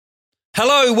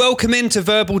Hello, welcome into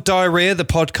Verbal Diarrhea, the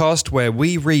podcast where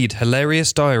we read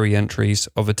hilarious diary entries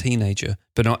of a teenager.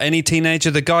 But not any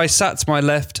teenager. The guy sat to my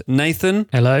left, Nathan.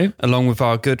 Hello. Along with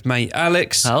our good mate,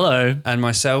 Alex. Hello. And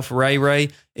myself, Ray.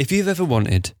 If you've ever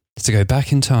wanted to go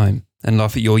back in time and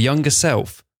laugh at your younger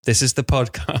self, this is the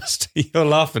podcast. You're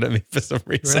laughing at me for some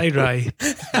reason. Ray.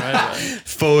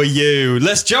 For you.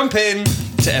 Let's jump in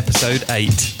to episode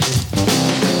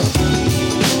 8.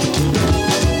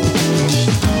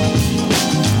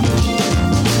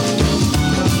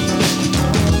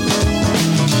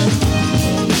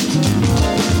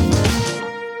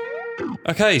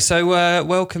 Okay, so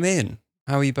welcome in.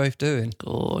 How are you both doing?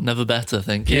 Oh, never better,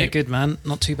 thank you. Yeah, good man.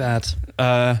 Not too bad.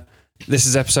 This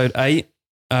is episode 8.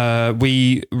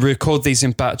 We record these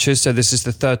in batches, so this is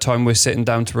the third time we're sitting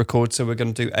down to record, so we're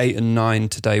going to do 8 and 9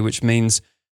 today, which means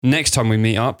next time we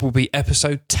meet up will be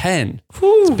episode 10.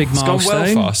 It's a big It's gone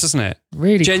milestone. well fast, hasn't it?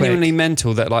 Really Genuinely quick.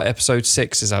 mental that like episode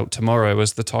 6 is out tomorrow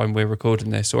as the time we're recording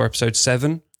this, or episode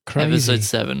 7. Crazy. Episode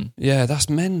 7. Yeah, that's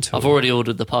mental. I've already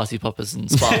ordered the party poppers and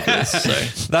sparklers,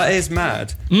 so... That is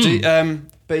mad.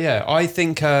 But yeah, I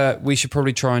think we should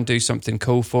probably try and do something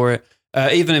cool for it.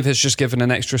 Even if it's just giving an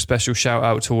extra special shout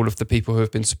out to all of the people who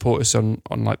have been supporters on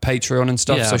like Patreon and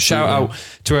stuff. Yeah, so shout out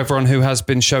to everyone who has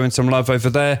been showing some love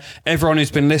over there. Everyone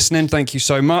who's been listening, thank you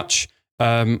so much.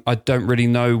 I don't really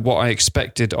know what I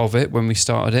expected of it when we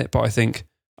started it, but I think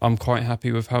I'm quite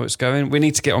happy with how it's going. We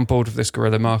need to get on board with this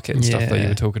guerrilla market and stuff that you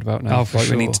were talking about now. Oh, for We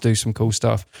sure. need to do some cool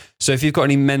stuff. So if you've got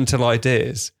any mental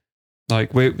ideas,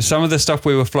 like some of the stuff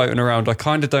we were floating around, I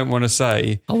kind of don't want to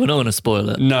say. Oh, we're not going to spoil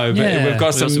it. No, but Yeah. we've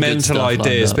got some some good mental stuff lined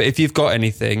ideas. up. But if you've got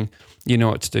anything, you know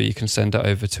what to do. You can send it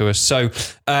over to us. So,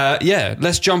 yeah,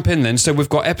 let's jump in then. So we've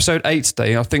got episode 8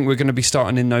 today. I think we're going to be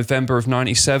starting in November of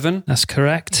 97. That's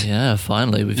correct. Yeah,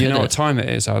 finally, we've You hit know it. what time it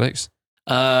is, Alex?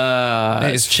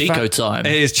 It's Chico fa- time.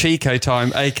 It is Chico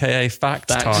time, a.k.a. Fact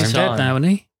Fact time. He's time. dead now, isn't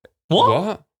he?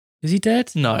 What? Is he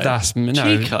dead? No. That's no.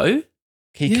 Chico?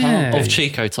 He Yeah. can't Of be.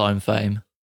 Chico time fame.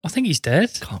 I think he's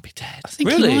dead. Can't be dead. I think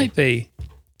Really? he might be.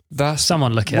 That's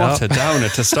Someone look it what up. a downer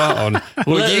to start on.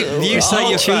 Well, you say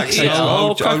your facts. and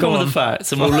I'll crack on with on. the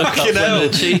facts and we'll look up Fucking when hell.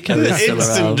 the Chico is still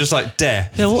Instant, around. just like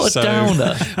death. Yeah, what a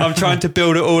downer. I'm trying to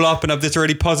build it all up and have this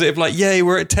really positive, like, yay,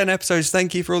 we're at 10 episodes.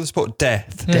 Thank you for all the support.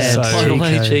 Death. Dead. So, By the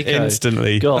way, Chico. Chico.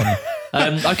 instantly. Gone.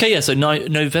 Okay, yeah, so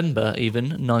November even,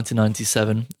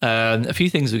 1997. A few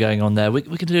things were going on there. We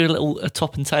can do a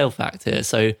top and tail fact here.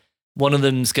 So one of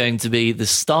them's going to be the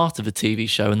start of a TV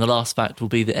show and the last fact will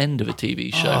be the end of a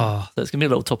TV show. Oh. So it's going to be a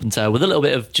little top and tail with a little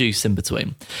bit of juice in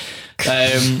between.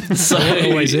 So It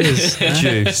always is.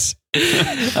 Juice.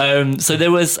 So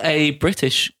there was a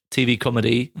British TV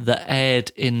comedy that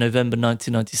aired in November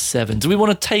 1997. Do we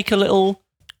want to take a little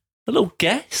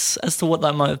guess as to what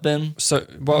that might have been? So,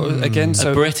 what again? A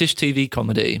So, British TV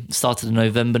comedy started in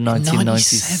November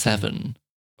 1997.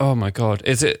 oh my God.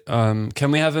 Is it,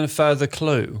 can we have a further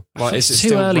clue? Like, is it It's too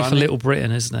still early for running? Little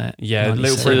Britain, isn't it? Yeah, 97.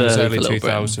 Little Too Britain was early early for Little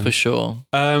Britain, 2000. for sure.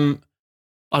 Um,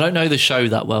 I don't know the show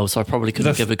that well, so I probably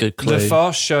couldn't give a good clue. The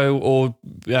Fast Show or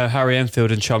Harry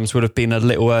Enfield and Chums would have been a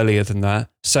little earlier than that.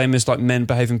 Same as like Men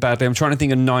Behaving Badly. I'm trying to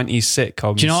think of 90s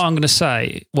sitcoms. Do you know what I'm going to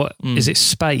say? What is it?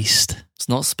 Spaced. It's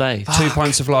not Space. 2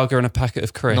 pints of lager and a packet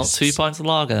of crisps. Not 2 pints of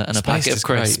lager and a Spaced packet is of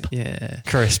crisp. Yeah.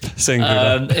 Crisp,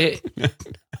 singular.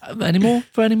 Any more?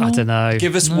 For any more? I don't know.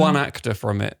 Give us one actor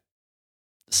from it.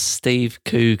 Steve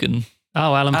Coogan.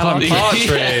 Oh, Alan Alan Partridge. Partridge.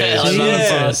 Yeah, Alan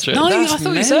Yeah. Partridge. No, I That's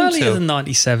thought it was mental. earlier than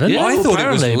 97. Yeah. I thought it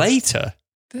was apparently. later.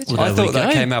 Well, I there thought we that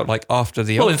go. came out like after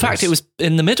The Well, in Office. fact, it was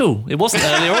in the middle. It wasn't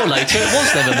earlier or later. It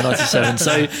was November 97.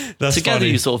 So That's together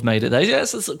funny. you sort of made it there.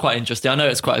 Yes, it's quite interesting. I know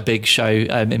it's quite a big show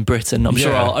in Britain. I'm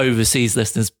sure Yeah. our overseas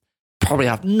listeners probably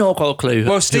have no clue.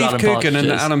 Well, who Steve Alan Coogan Partridge and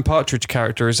the is. Alan Partridge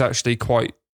character is actually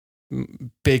quite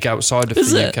big outside of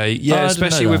Is the it? UK. Oh, Yeah, I didn't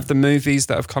especially know with that. the movies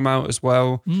that have come out as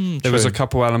well. There was True. a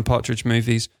couple Alan Partridge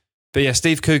movies. But yeah,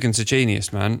 Steve Coogan's a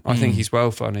genius, man. I think he's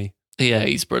well funny. Yeah,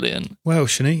 he's brilliant.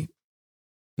 Welsh, isn't he?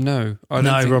 No, I don't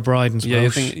No, think... Rob Brydon's Yeah,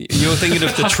 Welsh. you're thinking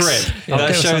of The Trip. Yeah, That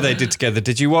okay, show so- they did together.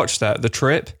 Did you watch that? The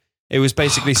Trip? It was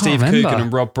basically I can't Steve remember. Coogan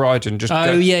and Rob Brydon. Just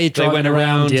Oh, yeah, you're they went driving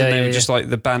around Yeah, and they yeah, were yeah. just like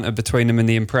the banter between them and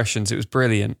the impressions. It was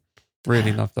brilliant.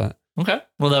 Really loved that. Okay,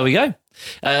 well, there we go.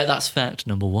 That's fact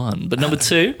number 1. But number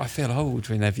 2, I feel old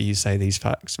whenever you say these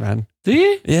facts, man. do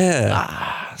you?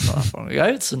 Yeah. It's not that long ago.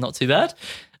 It's not too bad.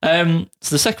 So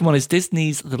the second one is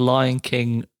Disney's The Lion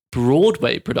King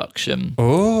Broadway production.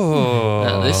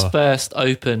 Oh. This first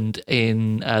opened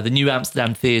in the New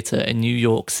Amsterdam Theatre in New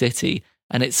York City,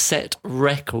 and it set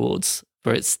records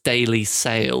for its daily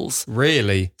sales.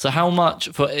 Really? So how much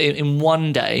in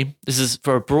one day, this is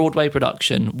for a Broadway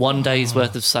production, one day's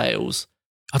worth of sales,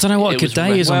 I don't know what a good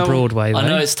day is on Broadway, though. I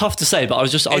know it's tough to say, but I'm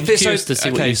curious to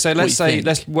see what you so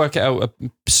let's work it out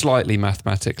slightly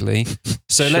mathematically.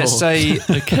 So Sure. let's say,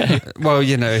 Okay. well,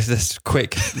 this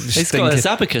quick. It's got its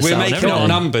abacus We're out and making up everything.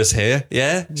 numbers here,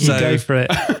 yeah? You go for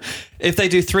it. If they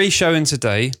do 3 showings a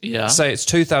day, Yeah. say it's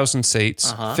 2,000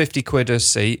 seats, 50 quid a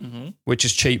seat, which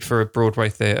is cheap for a Broadway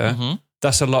theatre,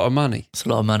 that's a lot of money. It's a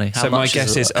lot of money. So my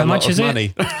guess is a lot of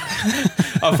money.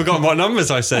 I've forgotten what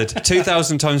numbers I said.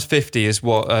 2,000 times 50 is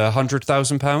what,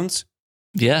 £100,000?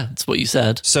 Yeah, that's what you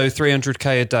said. So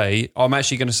 300k a day. I'm going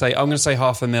to say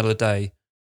 £500,000 a day.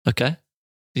 Okay.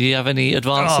 Do you have any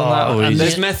advance on that? Or And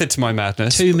there's method to my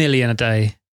madness. 2 million a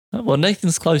day. Well,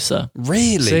 Nathan's closer.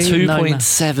 Really? See?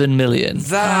 2.7 million.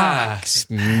 That's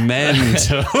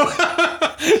mental.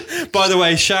 By the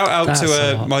way, shout out That's a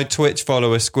to lot. my Twitch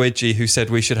follower Squidgy, who said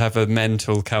we should have a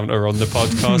mental counter on the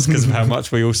podcast because of how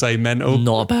much we all say mental.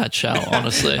 Not a bad shout,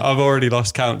 honestly. I've already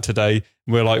lost count today.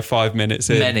 We're like 5 minutes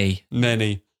in.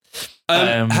 Many.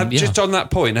 Just on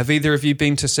that point, have either of you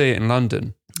been to see it in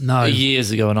London? No.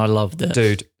 Years ago, and I loved it.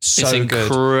 Dude, so it's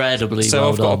good. incredibly So well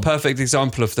I've got done. a perfect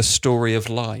example of the story of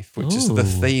life, which is the Ooh.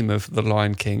 theme of The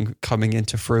Lion King coming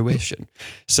into fruition.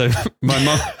 So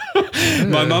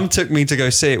my mum took me to go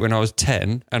see it when I was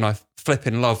 10 and I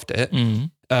flipping loved it.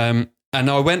 And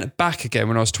I went back again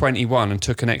when I was 21 and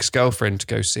took an ex-girlfriend to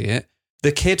go see it.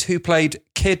 The kid who played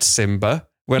Kid Simba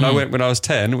when I went when I was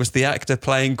 10 was the actor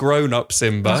playing grown-up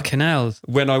Simba Fucking hell.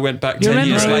 when I went back You 10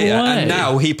 years remember? later. No way. And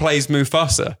now he plays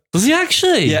Mufasa. Was he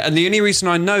actually? Yeah, and the only reason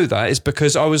I know that is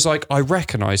because I was like, I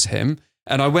recognise him.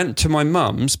 And I went to my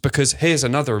mum's because here's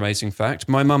another amazing fact.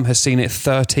 My mum has seen it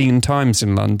 13 times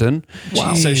in London.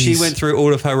 Wow. So she Jeez. went through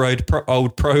all of her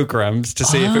old programs to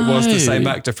see if it was the same Oh.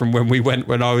 actor from when we went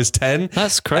when I was 10.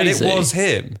 That's crazy. And it was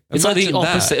him. It's like the Imagine that.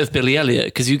 opposite of Billy Elliot,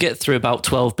 because you get through about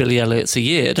 12 Billy Elliots a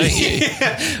year, don't you?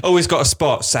 Always got a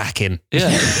spot, sack him. Yeah.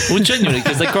 Well, genuinely,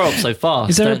 because they grow up so fast.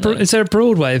 Is there don't they? a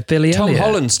Broadway of Billy Tom Elliot?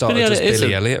 Holland started Billy as Elliot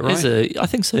Billy Elliot, right? I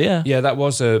think so, yeah. Yeah, that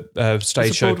was a stage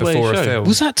It's a show Broadway before show. a film.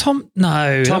 Was that Tom? No.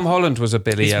 Tom Holland was a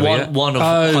Billy It's Elliot. one of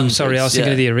Oh, hundreds, sorry. I was thinking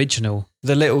yeah. of the original.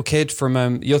 The little kid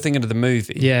from you're thinking of the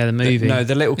movie. Yeah, the movie. No,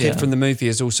 the little kid Yeah. from the movie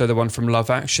is also the one from Love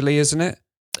Actually, isn't it?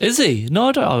 Is he? No,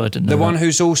 I didn't know The that. one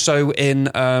who's also in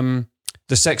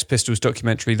the Sex Pistols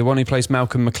documentary, the one who plays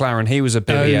Malcolm McLaren, he was a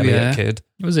Billy Elliot yeah. kid.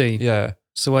 Was he? Yeah,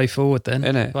 It's the way forward then.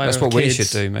 isn't it? Fire That's of what we kids. should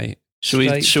do, mate. Should we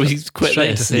quit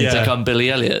straight this to and theatre. become Billy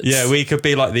Elliot? Yeah, we could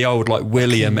be like the old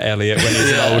William Elliot when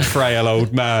he's Yeah. an old frail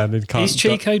old man and can't. Is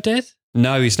Chico dead?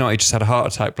 No, he's not. He just had a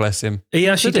heart attack. Bless him. He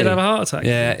actually Did did he? have a heart attack.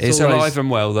 Yeah, It's he's always- alive and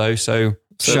well though. So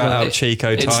So, shout out it-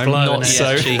 Chico It's time. blowing not it. yet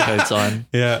So- Chico time.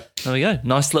 Yeah. There we go.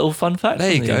 Nice little fun fact.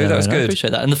 There you from go. there, That was and I good.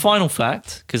 appreciate that. And the final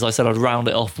fact, because I said I'd round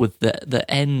it off with the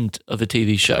end of a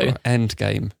TV show. End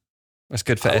game. That's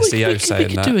good for Oh, SEO we saying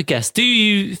could that. do a guess. Do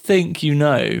you think you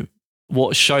know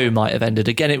what show might have ended?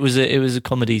 Again, it was a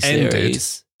comedy Ended?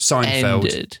 series. Seinfeld.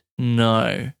 Ended.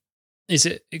 No. Is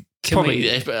it?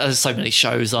 Probably. There's so many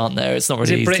shows, aren't there? It's not Is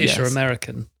really it easy to British or guess.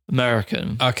 American?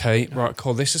 American. Okay, right,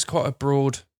 cool. This is quite a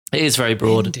broad It is very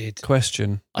broad. Ended.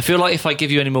 question. I feel like if I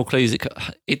give you any more clues,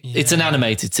 it's an Yeah.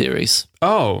 animated series.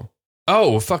 Oh,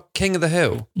 fuck, King of the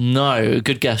Hill. No,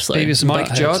 good guess though. Beavis and Mike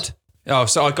Butthead. Judd. Oh,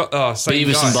 so I got same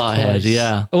Beavis guy. and Butthead,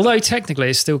 yeah. Although technically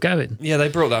it's still going. Yeah, they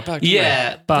brought that back. didn't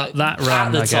Yeah, But that at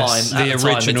ran, the I guess. time, The at the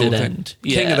original time it did thing. end. they?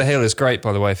 King Yeah. of the Hill is great,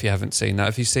 by the way. If you haven't seen that,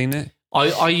 have you seen it?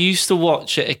 I used to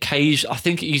watch it occasionally. I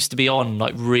think it used to be on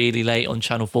like really late on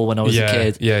Channel 4 when I was a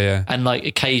kid. Yeah. And like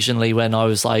occasionally when I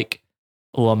was like,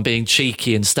 oh, I'm being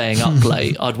cheeky and staying up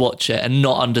late, I'd watch it and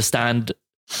not understand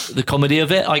the comedy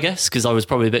of it, I guess, because I was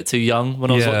probably a bit too young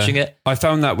when I was Yeah. watching it. I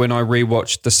found that when I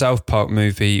rewatched the South Park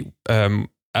movie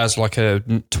as like a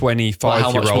Well, how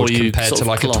much 25-year-old more you compared sort to of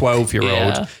like a clock. 12-year-old.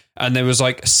 Yeah. And there was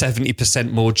like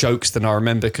 70% more jokes than I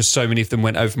remember because so many of them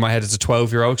went over my head as a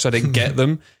 12-year-old because I didn't get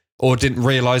them or didn't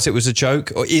realise it was a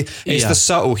joke. Or it's Yeah. the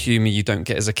subtle humour you don't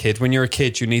get as a kid. When you're a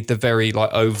kid, you need the very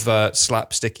like overt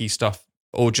slapsticky stuff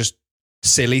or just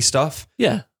silly stuff.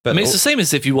 Yeah. But I mean, it's the same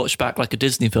as if you watch back like a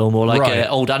Disney film or like Right.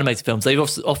 old animated films. They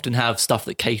often have stuff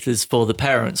that caters for the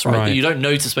parents, right? Right. That you don't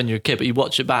notice when you're a kid, but you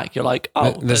watch it back, you're like,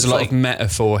 oh, There's a lot of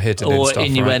metaphor hidden in or stuff, right?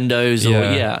 innuendos, or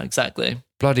Yeah. yeah, exactly.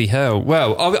 Bloody hell.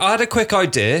 Well, I had a quick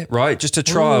idea, right? Just to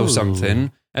trial Ooh.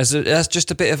 something as just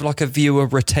a bit of like a viewer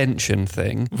retention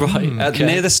thing. Right. At okay.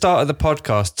 near the start of the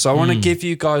podcast. So I want to give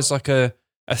you guys like a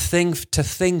thing to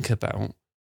think about,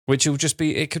 which will just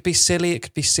be, it could be silly, it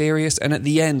could be serious. And at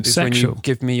the end is when Sexual. you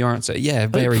give me your answer. Yeah,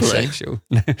 very Hopefully. sexual.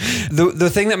 The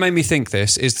thing that made me think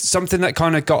this is something that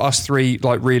kind of got us three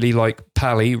like really like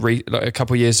pally like a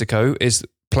couple of years ago is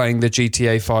playing the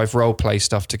GTA 5 role play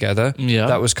stuff together. Yeah.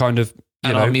 That was kind of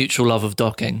And our mutual love of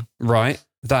docking. Right.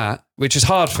 That, which is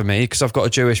hard for me because I've got a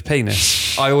Jewish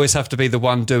penis. I always have to be the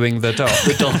one doing the dock.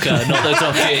 The docker, not the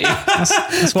docky.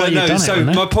 That's why But you've no, done so it,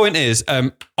 my point is,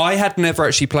 I had never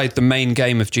actually played the main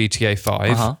game of GTA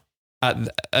 5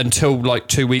 until like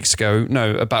 2 weeks ago.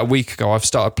 No, about a week ago, I've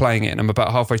started playing it and I'm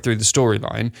about halfway through the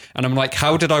storyline. And I'm like,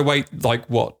 how did I wait like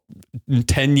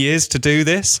 10 years to do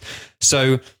this?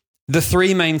 So the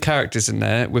three main characters in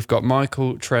there, we've got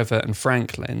Michael, Trevor, and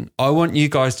Franklin. I want you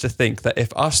guys to think that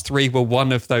if us three were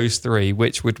one of those three,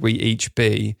 which would we each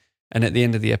be? And at the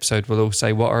end of the episode, we'll all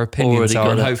say what our opinions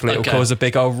are, and hopefully it'll cause a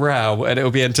big old row and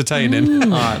it'll be entertaining. All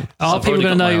right. Are people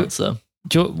going to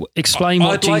know? Explain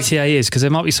what GTA is, because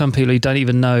there might be some people who don't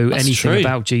even know anything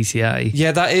about GTA.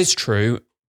 Yeah, that is true.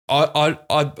 I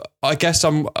guess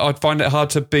I'd find it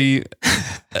hard to be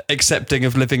accepting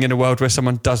of living in a world where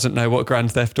someone doesn't know what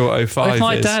Grand Theft Auto 5 is. If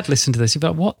my dad listened to this, he'd be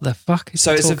like, what the fuck is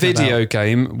he it's a video about?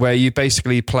 game where you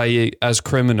basically play as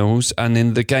criminals, and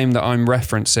in the game that I'm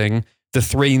referencing, the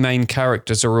three main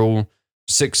characters are all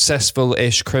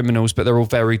successful-ish criminals, but they're all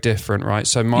very different, right?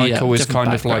 So Michael is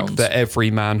kind of like the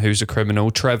everyman who's a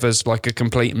criminal. Trevor's like a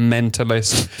complete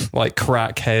mentalist, like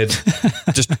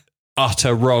crackhead, just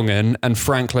utter wrong'un. And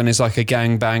Franklin is like a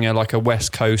gangbanger, like a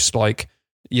West Coast, like,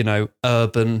 you know,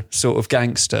 urban sort of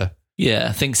gangster.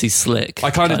 Yeah, thinks he's slick.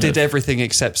 I kind of did everything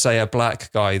except say a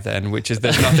black guy then, which is,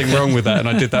 there's nothing wrong with that. And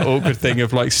I did that awkward thing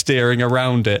of like steering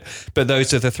around it. But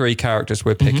those are the three characters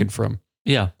we're picking from.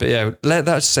 Yeah. But yeah, let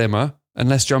that simmer and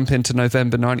let's jump into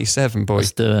November 97, boys.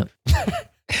 Let's do it.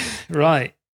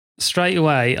 Right. Straight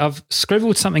away, I've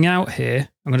scribbled something out here.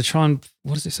 I'm going to try and,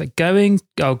 what does it say? Going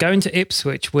to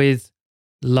Ipswich with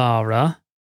Lara.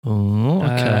 Oh,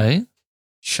 okay.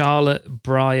 Charlotte,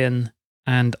 Brian,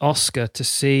 and Oscar to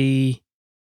see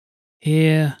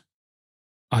here.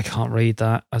 I can't read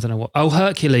that. I don't know what. Oh,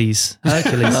 Hercules.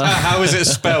 How is it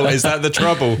spelled? Is that the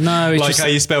trouble? No, it's like just, how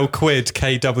you spell quid,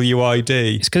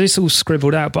 KWID. It's because it's all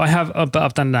scribbled out. But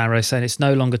I've done an arrow saying it's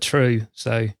no longer true.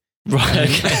 So right.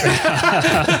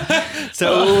 Okay.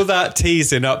 So all that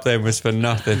teasing up there was for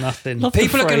nothing.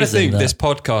 People are going to think this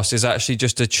podcast is actually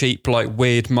just a cheap, like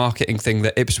weird marketing thing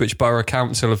that Ipswich Borough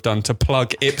Council have done to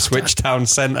plug Ipswich Town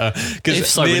Centre.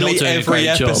 Because nearly every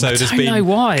episode has been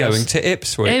going to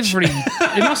Ipswich.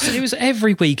 It was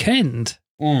every weekend.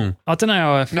 I don't know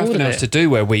how I afforded Nothing else to do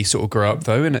where we sort of grew up,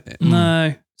 though, innit?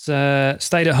 No. So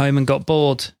stayed at home and got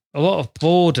bored. A lot of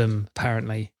boredom,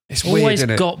 apparently. It's weird,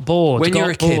 isn't it? Got bored. When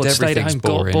you're a kid, stayed at everything's home,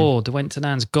 boring. got bored. Went to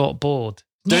Nan's, got bored.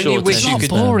 Don't you wish you could?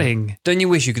 Boring. Don't you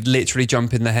wish you could literally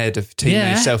jump in the head of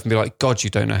teenage self and be like, God, you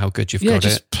don't know how good you've got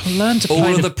it. Just learn to play.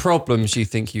 All of the problems you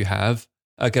think you have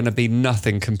are going to be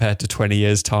nothing compared to 20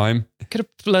 years' time. Could have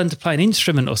learned to play an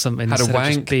instrument or something. Had a wank,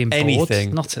 of just being anything.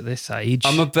 Bored. Not at this age.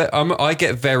 I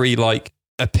get very like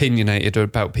opinionated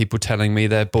about people telling me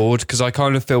they're bored because I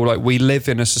kind of feel like we live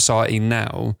in a society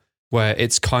now where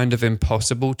it's kind of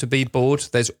impossible to be bored.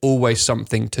 There's always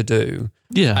something to do.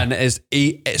 Yeah. And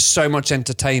it's so much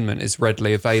entertainment is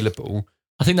readily available.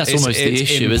 I think that's almost the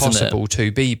issue, isn't it? It's impossible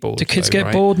to be bored. Do kids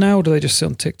get bored now, or do they just sit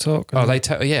on TikTok? Oh, they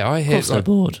tell, I hear they're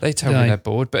bored. They tell me they're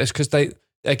bored, but it's because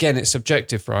again, it's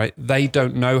subjective, right? They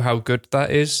don't know how good that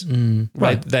is.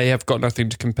 Right. They have got nothing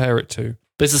to compare it to.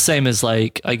 But it's the same as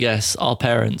like, I guess our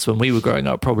parents, when we were growing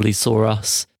up, probably saw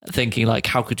us thinking like,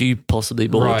 how could you possibly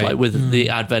be bored? Right. Like with the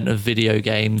advent of video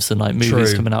games and like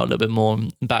movies coming out a little bit more.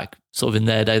 Back sort of in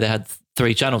their day, they had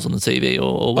 3 channels on the TV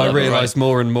or whatever. I realise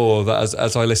more and more that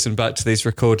as I listen back to these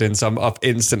recordings, I've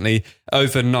instantly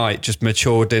overnight just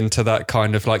matured into that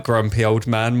kind of like grumpy old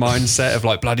man mindset of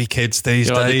like bloody kids these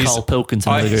You're days. Like the Carl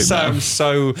Pilkington of the group now.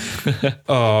 So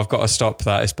I've got to stop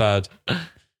that. It's bad. Do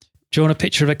you want a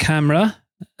picture of a camera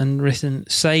and written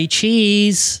 "say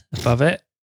cheese" above it?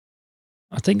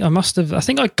 I think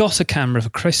I got a camera for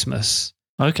Christmas.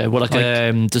 Okay, well, like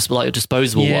a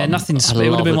disposable one. Yeah, nothing. It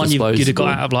would have been one you'd have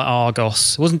got out of like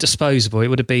Argos. It wasn't disposable. It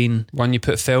would have been one you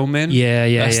put film in. Yeah.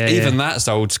 Even that's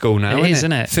old school now,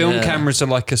 isn't it? Film cameras are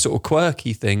like a sort of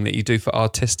quirky thing that you do for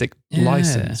artistic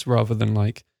license rather than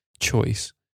like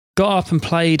choice. Got up and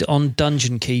played on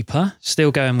Dungeon Keeper.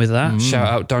 Still going with that. Shout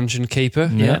out Dungeon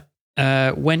Keeper. Yeah.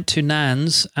 Went to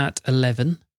Nan's at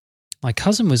 11. My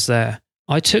cousin was there.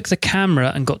 I took the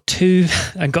camera and got two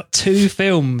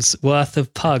films worth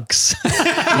of pugs.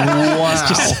 Wow!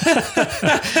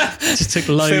 just took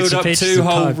loads Filled of up pictures 2 of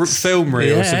whole pugs. film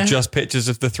reels of just pictures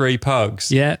of the 3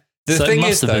 pugs. Yeah. The thing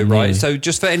is though, right? So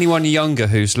just for anyone younger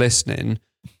who's listening,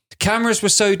 cameras were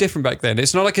so different back then.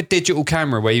 It's not like a digital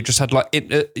camera where you just had like,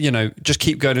 just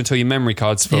keep going until your memory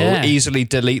card's full, easily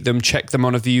delete them, check them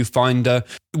on a viewfinder.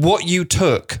 What you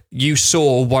took, you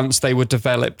saw once they were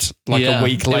developed like a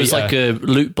week later. It was like a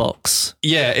loot box.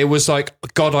 Yeah, it was like,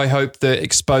 God, I hope the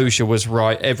exposure was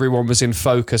right. Everyone was in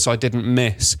focus. I didn't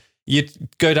miss. You'd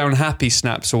go down Happy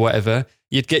Snaps or whatever.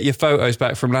 You'd get your photos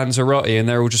back from Lanzarote and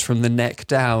they're all just from the neck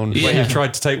down when you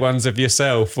tried to take ones of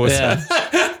yourself.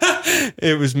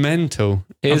 It was mental.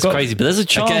 It was crazy, but there's a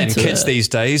charm again, to kids it. These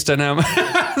days don't know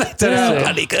how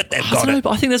bloody good they've got it.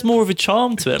 But I think there's more of a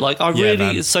charm to it. Like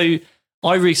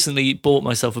I recently bought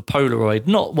myself a Polaroid,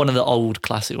 not one of the old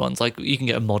classic ones. Like you can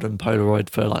get a modern Polaroid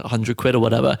for like 100 quid or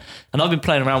whatever. And I've been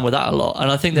playing around with that a lot.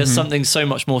 And I think there's something so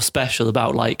much more special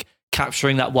about like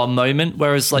capturing that one moment.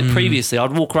 Whereas like previously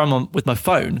I'd walk around with my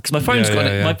phone because my phone's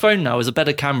my phone now is a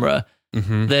better camera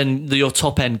than your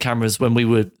top end cameras when we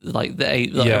were like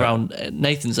around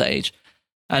Nathan's age.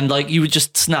 And like you would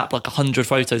just snap like 100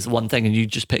 photos of one thing and you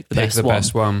just pick the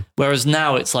best one. Whereas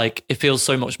now it's like, it feels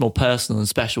so much more personal and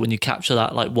special when you capture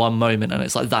that like one moment and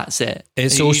it's like, that's it.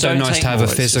 It's also nice to have a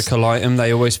physical item.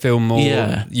 They always feel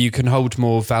more, you can hold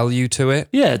more value to it.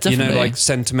 Yeah, definitely. Like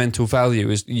sentimental value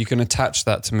is, you can attach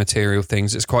that to material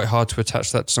things. It's quite hard to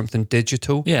attach that to something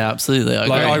digital. Yeah, absolutely.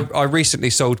 I recently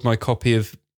sold my copy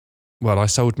of, I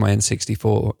sold my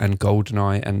N64 and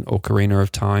GoldenEye and Ocarina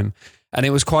of Time. And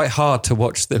it was quite hard to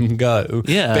watch them go.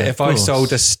 Yeah, but if I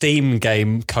sold a Steam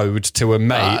game code to a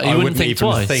mate, I wouldn't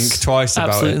even think twice about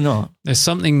it. Absolutely not. There's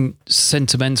something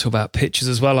sentimental about pictures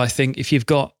as well. I think if you've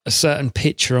got a certain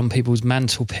picture on people's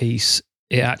mantelpiece,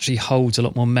 it actually holds a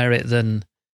lot more merit than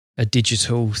a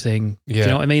digital thing. Yeah. Do you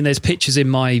know what I mean? There's pictures in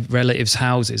my relatives'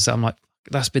 houses that I'm like,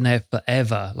 that's been there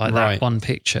forever, like that one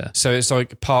picture. So it's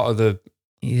like part of the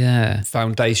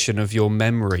foundation of your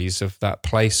memories of that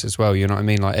place as well. You know what I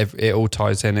mean? Like it all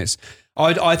ties in.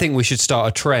 I think we should start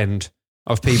a trend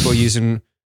of people using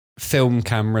film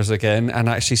cameras again and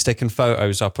actually sticking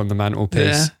photos up on the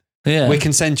mantelpiece. Yeah. We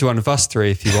can send you one of us three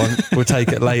if you want. We'll take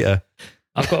it later.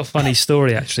 I've got a funny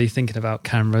story actually thinking about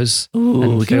cameras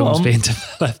and films being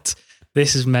developed.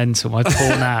 This is mental. My poor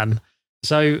nan.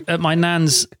 So at my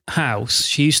nan's house,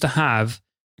 she used to have,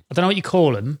 I don't know what you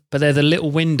call them, but they're the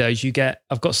little windows you get.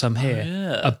 I've got some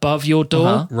here above your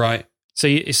door. Right. So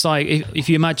it's like if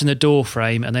you imagine a door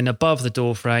frame and then above the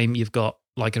door frame, you've got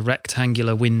like a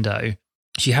rectangular window.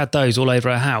 She had those all over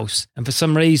her house. And for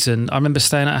some reason, I remember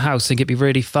staying at her house thinking it'd be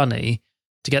really funny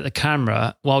to get the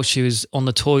camera while she was on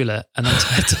the toilet and then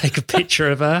take a picture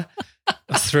of her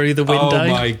through the window. Oh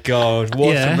my God.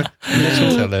 What a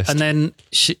mentalist. And then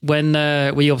when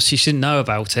we obviously she didn't know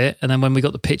about it, and then when we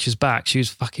got the pictures back, she was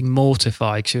fucking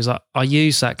mortified. She was like, I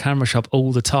use that camera shop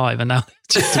all the time. And now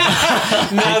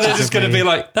now they're just going to be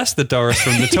like, that's the Doris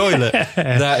from the toilet.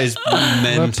 That is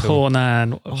mental. Poor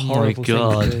Nan. What a horrible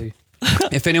thing to do.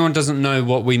 If anyone doesn't know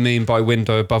what we mean by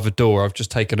window above a door, I've just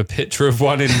taken a picture of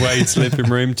one in Wade's living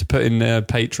room to put in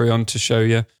Patreon to show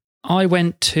you. I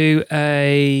went to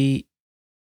I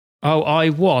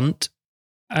want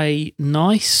a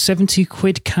nice 70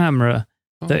 quid camera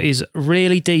that is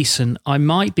really decent. I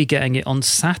might be getting it on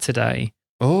Saturday.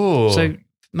 Oh. So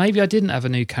maybe I didn't have a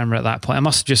new camera at that point. I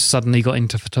must have just suddenly got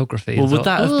into photography. Well, would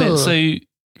that have been so?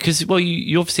 Because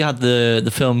you obviously had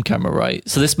the film camera, right?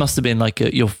 So this must have been like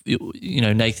your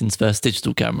Nathan's first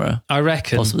digital camera. I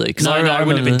reckon. Possibly. No, it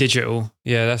wouldn't have been digital.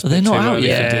 Yeah, that's they're not out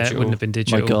yet. Yeah, it wouldn't have been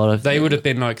digital. My God, they would have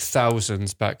been like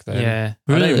thousands back then. Yeah,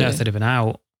 really? I don't even know if they'd have been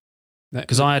out.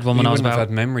 Because I had one when I was about. You wouldn't have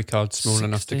had memory cards small 16.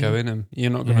 Enough to go in them.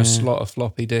 You're not going to slot a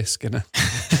floppy disk in a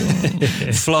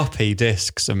floppy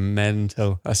disks are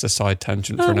mental. That's a side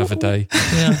tangent for another day.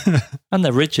 Yeah, and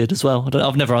they're rigid as well.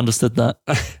 I've never understood that.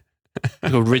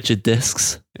 They've got rigid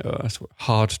discs. Oh, that's what,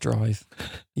 hard drive.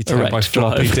 You turn my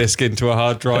floppy disk into a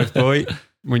hard drive, boy,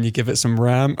 when you give it some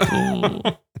RAM.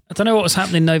 I don't know what was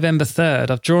happening November 3rd.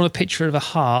 I've drawn a picture of a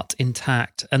heart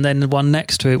intact and then the one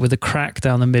next to it with a crack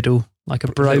down the middle, like a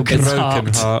broken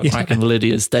heart. Yeah. I reckon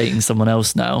Lydia's dating someone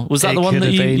else now. Was that the one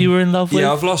that you were in love with?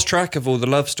 Yeah, I've lost track of all the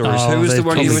love stories. Who was the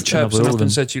one you were chirping up and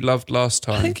said you loved last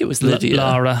time? I think it was Lydia.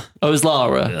 Lara. Oh, it was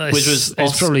Lara, which was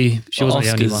probably, she wasn't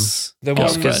the only one. The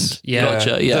girlfriend.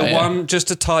 The one, just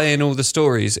to tie in all the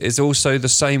stories, is also the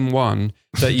same one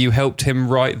that you helped him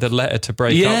write the letter to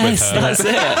break up with her. Yes, that's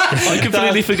it. I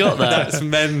completely forgot that. That's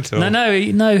mental. No,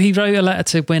 he wrote a letter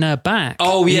to win her back.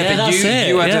 Oh, yeah, but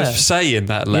you had a say in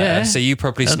that letter, so you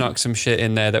probably snuck some shit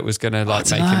in there that was going to make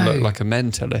him look like a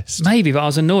mentalist. Maybe, but I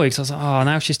was annoyed because I was like, oh,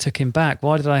 now she's took him back.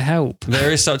 Why did I help?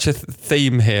 There is such a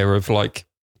theme here of like,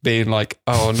 being like,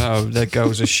 oh no, the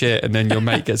girls are shit, and then your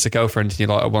mate gets a girlfriend and you're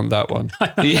like, I want that one.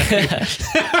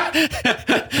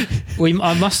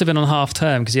 I must have been on half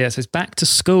term because, it says back to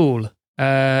school.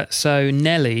 So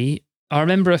Nelly, I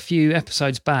remember a few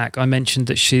episodes back, I mentioned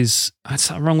that I had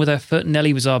something wrong with her foot.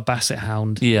 Nelly was our basset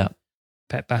hound. Yeah.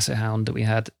 Pet basset hound that we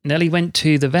had. Nelly went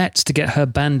to the vets to get her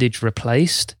bandage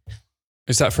replaced.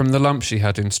 Is that from the lump she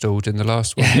had installed in the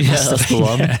last one? Yeah, that's the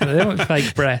one. Yeah, they weren't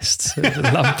fake breasts. It was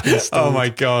a lump installed. Oh my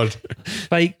God.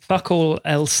 Fake, fuck all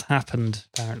else happened,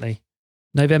 apparently.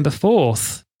 November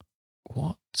 4th.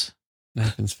 What?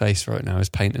 Nathan's face right now is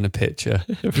painting a picture.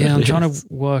 Yeah, I'm trying to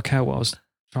work out what I was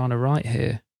trying to write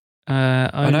here.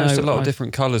 I noticed a lot of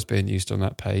different colours being used on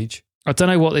that page. I don't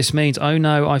know what this means. Oh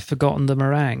no, I've forgotten the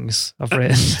meringues I've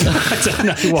written. I don't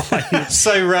know why.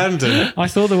 So random. I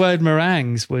thought the word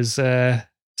meringues was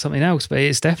something else, but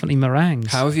it's definitely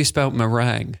meringues. How have you spelt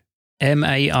meringue?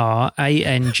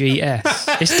 Marangs.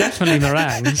 It's definitely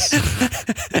meringues.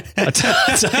 I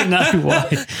don't know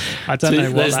why. I don't know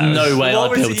what There's that no was. way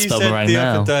What I'd be was able it to you spell said meringue the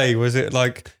now. other day? Was it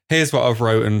like, here's what I've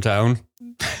written down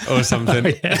or something?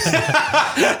 Oh,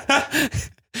 yeah.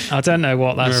 I don't know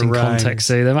what that's in context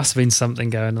to. There must have been something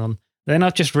going on. Then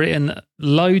I've just written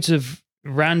loads of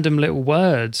random little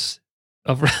words.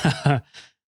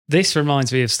 This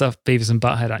reminds me of stuff Beavis and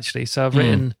Butthead, actually. So I've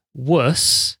written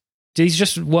wuss. These are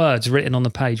just words written on the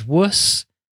page. Wuss,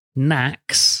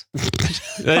 knacks.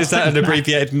 Is that an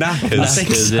abbreviated knackers? I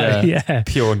think so, yeah.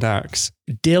 Pure knacks.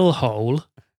 Dill hole.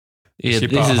 Yeah, She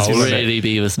this is butthole, really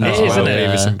Beavis and It Butthead. is, isn't it?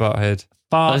 Beavis and Butthead.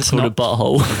 That's called a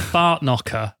butthole. Fart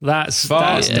knocker. That's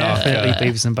Fart definitely knocker.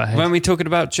 Beavis and Butthead. Weren't we talking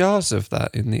about jars of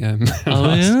that in the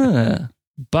Oh, yeah.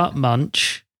 Butt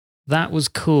munch. That was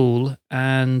cool.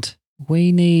 And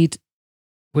we need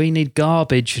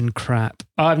garbage and crap.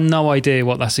 I have no idea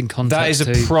what that's in context That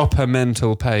is a proper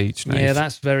mental page, Nathan. Yeah,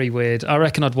 that's very weird. I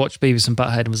reckon I'd watch Beavis and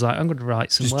Butthead and was like, I'm going to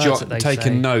write some words that they taking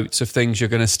say. notes of things you're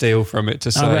going to steal from it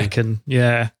to say. I reckon,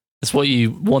 yeah. That's what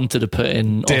you wanted to put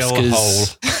in Dill Oscars. hole.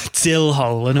 Dill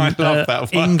hole. And I love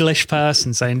that one. English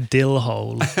person saying dill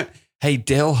hole. Hey,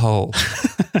 dill hole.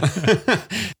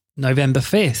 November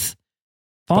 5th.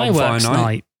 Fireworks Bonfire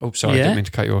night. Oh, sorry, I Yeah. didn't mean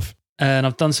to cut you off. And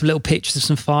I've done some little pictures of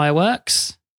some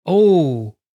fireworks.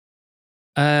 Oh.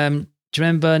 Do you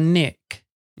remember Nick?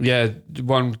 Yeah, the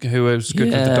one who was good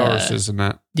with the Yeah. Dorises and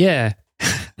that. Yeah.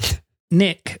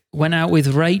 Nick went out with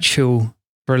Rachel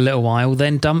for a little while,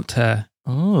 then dumped her.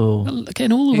 Oh.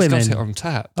 Getting all the He's women. got it on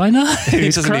tap. I know. He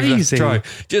It's doesn't even have to crazy. try.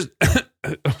 Just,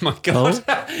 oh my God.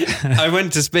 I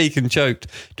went to speak and choked.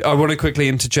 I want to quickly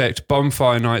interject.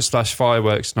 Bonfire night /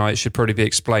 fireworks night should probably be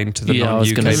explained to the Yeah, I was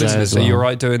non-UK gonna say listeners. as well. Are you all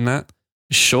right doing that?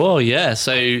 Sure, yeah.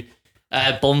 So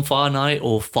bonfire night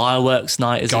or fireworks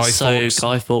night, Guy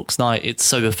Fawkes night, it's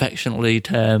so affectionately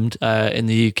termed in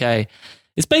the UK.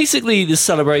 It's basically the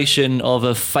celebration of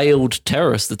a failed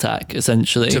terrorist attack,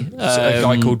 essentially. A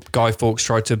guy called Guy Fawkes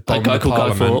tried to bomb the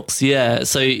Parliament. Guy Fawkes, yeah.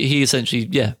 So he essentially,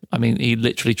 he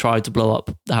literally tried to blow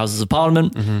up the Houses of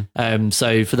Parliament. Mm-hmm.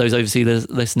 So for those overseas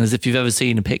listeners, if you've ever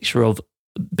seen a picture of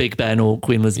Big Ben or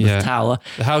Queen Elizabeth Tower,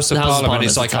 The House of Parliament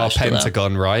is like our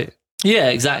Pentagon, right? Yeah,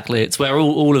 exactly. It's where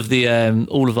all of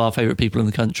our favourite people in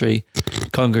the country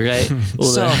congregate.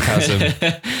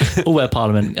 Sarcasm. All where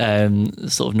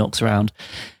Parliament sort of knocks around.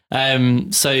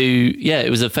 It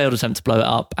was a failed attempt to blow it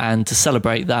up, and to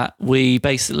celebrate that, we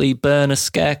basically burn a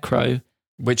scarecrow.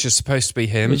 Which is supposed to be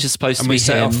him. Which is supposed to and be we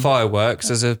set him. off fireworks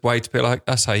as a way to be like,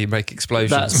 that's how you make explosions.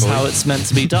 That's how it's meant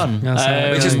to be done.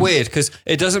 Which is weird because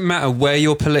it doesn't matter where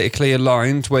you're politically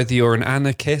aligned, whether you're an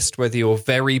anarchist, whether you're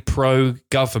very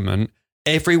pro-government,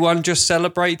 everyone just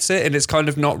celebrates it, and it's kind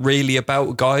of not really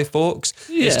about Guy Fawkes.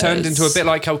 It's turned into a bit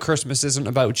like how Christmas isn't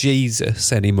about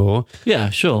Jesus anymore.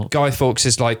 Yeah, sure. Guy Fawkes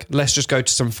is like, let's just go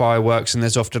to some fireworks, and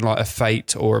there's often like a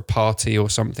fete or a party or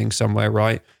something somewhere,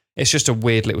 right? It's just a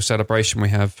weird little celebration we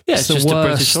have. Yeah, it's the just a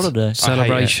British worst holiday.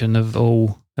 celebration of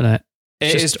all, isn't it? It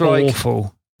It's is just like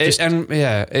awful.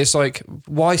 It's like,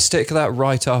 why stick that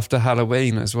right after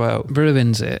Halloween as well?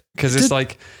 Ruins it. Because it's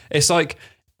like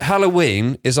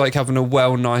Halloween is like having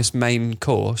a nice main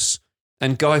course,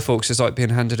 and Guy Fawkes is like being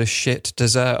handed a shit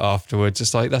dessert afterwards.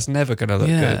 It's like, that's never going to look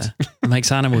good. It makes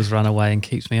animals run away and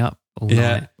keeps me up all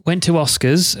Yeah. night. Went to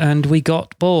Oscars and we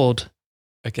got bored.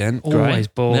 Again, Always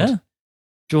bored. Yeah.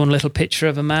 Drawn a little picture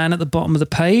of a man at the bottom of the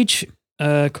page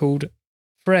called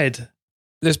Fred.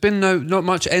 There's been not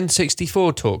much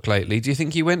N64 talk lately. Do you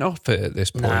think you went off it at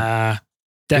this point? Nah,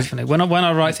 definitely. When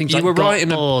I write things You like were got writing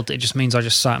bored, it just means I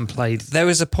just sat and played. There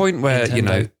was a point where,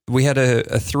 Nintendo. we had a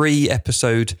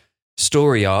 3-episode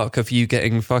story arc of you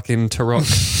getting fucking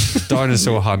Turok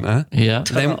Dinosaur Hunter. Yeah.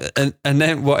 And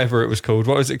then whatever it was called.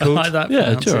 What was it called? I like that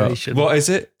Yeah, pronunciation. What is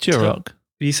it? Turok.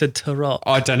 You said Turok.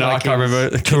 I don't know. Like I can't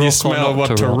remember. Can you Turok or smell not what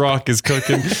Turok? Turok is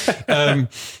cooking?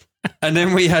 And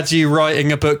then we had you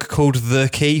writing a book called The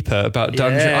Keeper about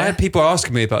Dungeon. Yeah. I had people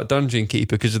asking me about Dungeon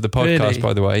Keeper because of the podcast, Really?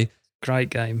 by the way. Great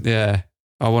game. Yeah,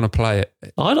 I want to play it.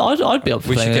 I'd be up for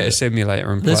We should playing get a it.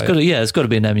 simulator and play it. There's got to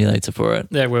be an emulator for it.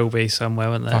 There will be somewhere,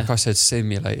 won't there? Like I said,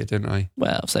 simulator, didn't I?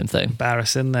 Well, same thing.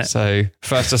 Embarrassing, isn't it? So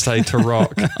first I say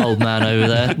Turok. Old man over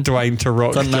there. Dwayne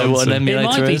Turok. Don't know what an Johnson. It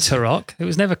emulator might be is. Turok. It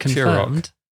was never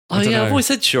confirmed. Oh I don't yeah, know. I've always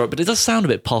said Turok, but it does sound a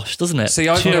bit posh, doesn't it? See,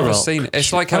 I've never Turok. seen it.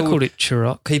 It's like I how called it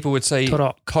Turok. people would say,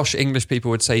 Turok. posh English people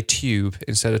would say tube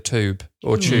instead of tube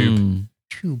or tube. Mm.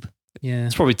 Tube. Yeah.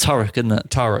 It's probably Turok, isn't it?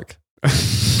 Turok.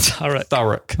 Turok.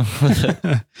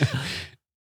 Thurrock.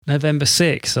 November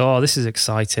 6th. Oh, this is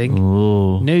exciting.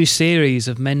 Ooh. New series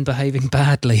of men behaving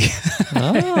badly.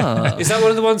 Ah. Is that one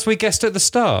of the ones we guessed at the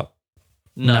start?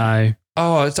 No.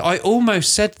 Oh, I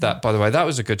almost said that, by the way. That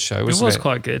was a good show, It wasn't was it?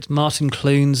 quite good. Martin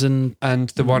Clunes and And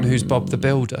the one who's Bob the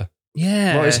Builder.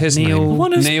 yeah, What is his Neil. name? The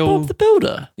one who's Neil- Bob the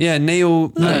Builder. Yeah,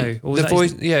 Neil. No, or was the that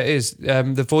voice. Yeah, it is.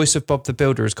 The voice of Bob the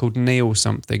Builder is called Neil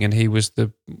something, and he was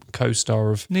the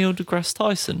co-star of. Neil deGrasse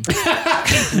Tyson.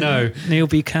 No, Neil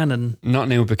Buchanan. not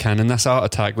Neil Buchanan. That's Art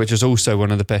Attack, which is also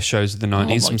one of the best shows of the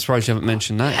 90s. my I'm surprised you haven't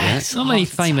mentioned that There's not many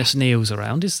famous Neils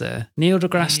around, is there? Neil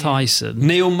deGrasse yet. Tyson.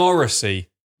 Neil Morrissey.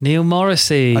 Neil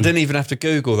Morrissey. I didn't even have to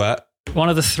Google that. One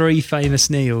of the three famous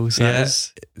Neils. that Yeah.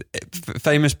 is.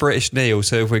 Famous British Neil.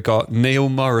 So we've got Neil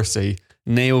Morrissey,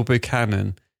 Neil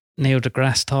Buchanan. Neil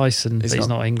deGrasse Tyson, but It's he's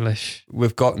not- not English.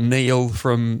 We've got Neil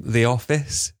from The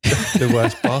Office, the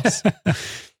worst boss.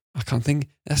 I can't think.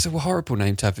 That's a horrible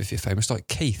name to have if you're famous, like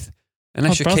Keith. My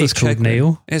Unless you're brother's Keith called Chegwin.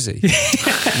 Neil. Is he?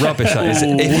 Rubbish that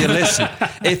is.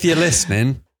 If you're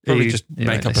listening, probably You- just you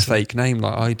make won't up a listen. fake name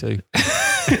like I do.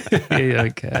 You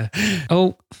don't care.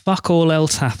 Oh, fuck all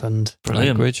else happened.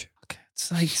 Brilliant. Language.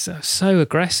 So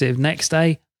aggressive. Next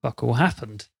day, fuck all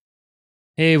happened.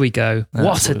 Here we go. That's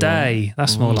what a what we day.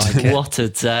 That's more like it. What a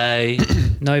day.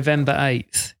 November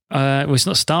 8th. Well, it's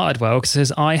not started well because it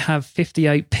says, I have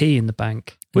 58p in the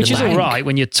bank, which the is all bank? right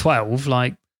when you're 12.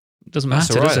 Like, it doesn't That's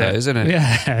matter, all right, does though, it? isn't it?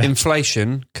 Yeah.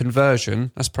 Inflation,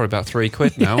 conversion, that's probably about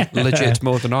 £3 now. Legit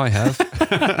more than I have.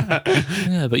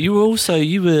 Yeah, but you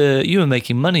were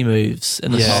making money moves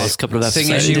in the past couple of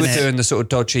Thing episodes. is, you were Isn't it? doing the sort of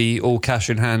dodgy, all cash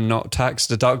in hand, not tax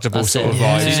deductible That's sort it. of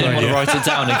Yeah. vibes. You didn't weren't want to you? write it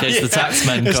down in case the tax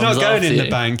man It's comes not going after in you. the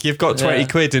bank. You've got 20 Yeah.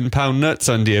 quid in pound nuts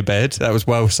under your bed. That was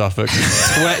well Suffolk.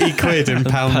 20 quid in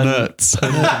pound nuts.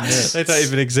 They don't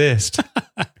even exist.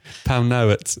 Pound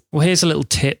notes. Well, here's a little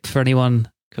tip for anyone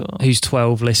Cool. who's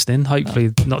 12 listening.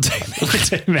 Hopefully, not too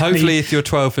many. Hopefully, if you're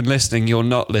 12 and listening, you're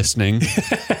not listening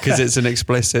because it's an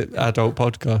explicit adult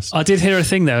podcast. I did hear a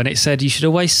thing though, and it said you should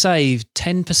always save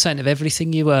 10% of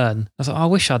everything you earn. I was like, I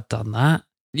wish I'd done that.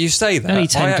 You say that. Only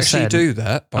I actually 10%. do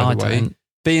that, by I the way. don't.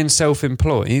 Being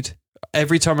self-employed,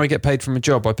 every time I get paid from a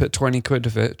job, I put 20 quid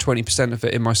of it, 20% of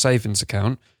it in my savings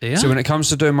account. Yeah. So when it comes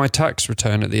to doing my tax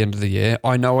return at the end of the year,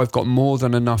 I know I've got more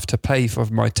than enough to pay for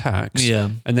my tax. Yeah.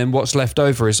 And then what's left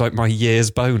over is like my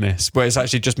year's bonus, where it's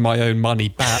actually just my own money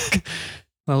back.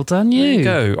 Well done, you. There you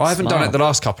go. I haven't done Smart. it the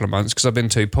last couple of months because I've been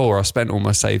too poor. I spent all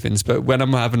my savings, but when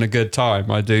I'm having a good time,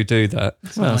 I do that.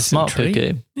 Well, nice smart little treat.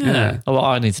 cookie. Yeah. Oh, well,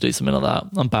 I need to do something like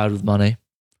that. I'm bad with money.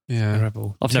 Yeah.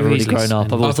 Terrible. I've Too never really easily grown up.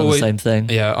 spent. I've always I've done always- the same thing.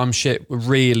 Yeah, I'm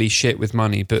really shit with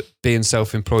money, but being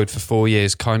self-employed for 4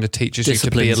 years kind of teaches you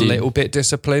to be a Disciplines you. little bit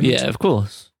disciplined. Yeah, of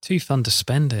course. Too fun to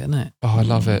spend it, isn't it? Oh, I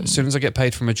love it. As soon as I get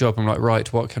paid from a job, I'm like,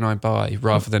 right, what can I buy?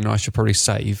 Rather than I should probably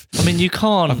save. I mean, you I've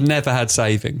can't never had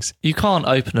savings.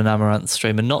 open an Amaranth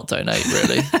stream and not donate,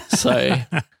 really. So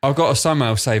I've got to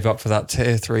somehow save up for that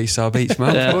tier 3 sub each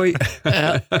month. Yeah. boy.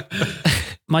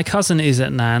 My cousin is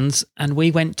at Nan's, and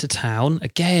we went to town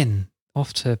again.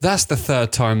 Off to That's the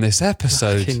third time this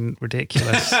episode. fucking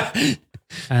ridiculous.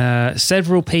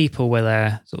 Several people were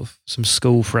there, sort of some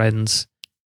school friends.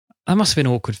 That must have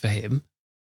been awkward for him.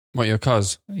 What, your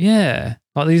cuz? Yeah.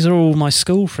 Like, these are all my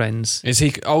school friends, Is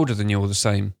he older than you or the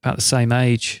same? about the same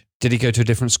age. Did he go to a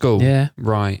different school? Yeah.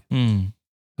 Right.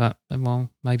 But, well,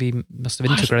 maybe he must have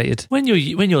integrated. when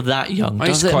you're that young, I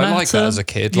used does to it quite matter? like that as a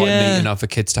kid, like Yeah. meeting other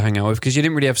kids to hang out with, because you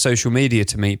didn't really have social media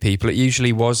to meet people. It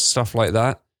usually was stuff like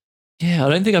that. Yeah, I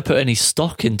don't think I put any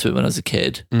stock into it when I was a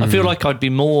kid. I feel like I'd be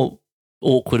more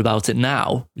awkward about it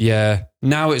now. Yeah.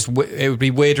 Now it would be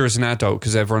weirder as an adult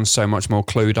because everyone's so much more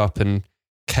clued up and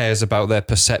cares about their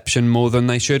perception more than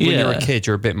they should. When you're a Yeah. kid,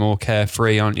 you're a bit more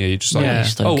carefree, aren't you? You're just like, Yeah. You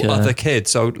just don't care. other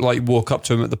kids. So like walk up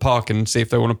to them at the park and see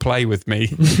if they want to play with me.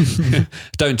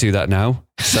 Don't do that now.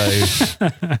 So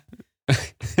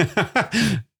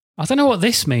I don't know what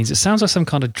this means. It sounds like some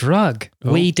kind of drug.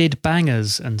 Oh. We did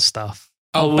bangers and stuff.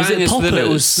 Oh, was it bangers, the little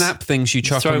poppers? snap things you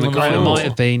chuck Throw on the them on the It ground. floor. might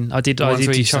have been. I did ones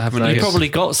where you used to chuck have them in those. You probably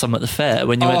got some at the fair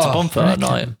when you went to Oh, Bonfire at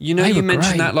night. You know, They you were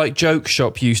mentioned great. that like joke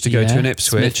shop you used to go to in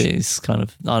Ipswich. Smithy's kind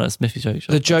of, I know, Smithy joke shop.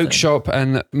 The I joke think. shop,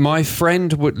 and my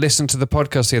friend would listen to the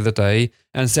podcast the other day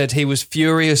and said he was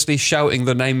furiously shouting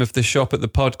the name of the shop at the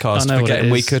podcast, I know what forgetting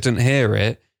it we is. couldn't hear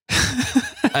it.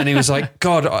 And he was like,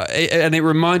 God, and it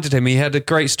reminded him, he had a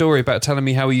great story about telling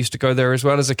me how he used to go there as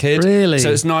well as a kid. Really? So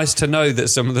it's nice to know that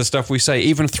some of the stuff we say,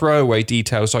 even throwaway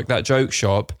details like that joke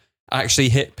shop, actually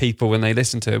hit people when they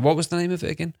listen to it. What was the name of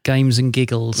it again? Games and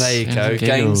Giggles. There you Games go, and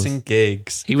Games Giggles. and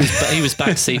Gigs. He was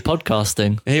backseat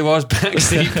podcasting. He was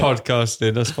backseat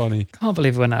podcasting. That's funny, Can't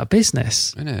believe it went out of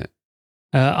business. isn't it?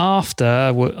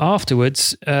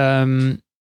 Afterwards,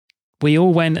 we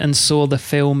all went and saw the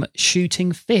film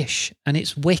Shooting Fish, and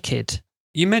it's wicked.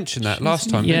 You mentioned that last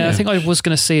time. Yeah, I didn't think I was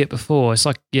going to see it before. It's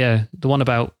like, the one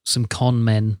about some con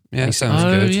men. Yeah, it basically.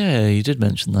 sounds good. Yeah, you did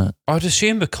mention that. I'd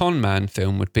assume a con man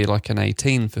film would be like an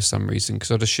 18 for some reason,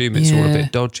 because I'd assume it's all a Yeah.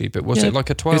 bit dodgy. But was Yeah, it like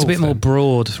a It 12? was a bit more then?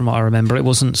 broad from what I remember. It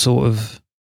wasn't sort of,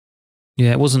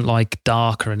 it wasn't like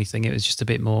dark or anything. It was just a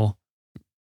bit more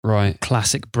Right.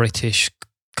 classic British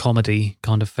comedy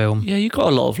kind of film. Yeah, you got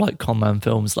a lot of like con man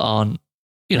films that aren't,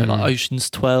 like Ocean's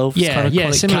 12. Yeah, kind of yeah,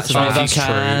 similar catch to me that. if That's you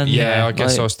true. can. Yeah, I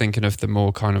guess like, I was thinking of the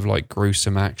more kind of like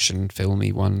gruesome action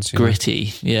filmy ones. you know?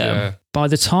 gritty. Yeah. By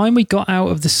the time we got out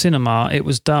of the cinema, it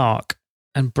was dark,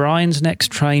 and Brian's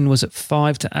next train was at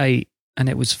 5 to 8, and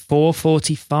it was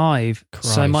 4:45.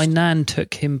 So my Christ. nan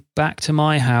took him back to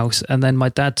my house, and then my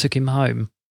dad took him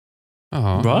home.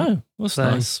 Oh, Right. That's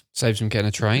So- nice. Saves him getting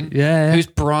a train. Yeah, Who's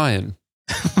Brian?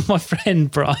 my friend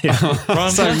Brian.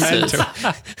 Brian So Bassett.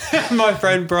 mental. My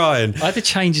friend Brian. I had to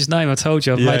change his name. I told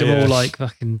you, I've Yeah, made them yeah. all like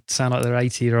fucking sound like they're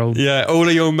 80-year-old. Yeah, all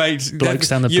of your mates. Blokes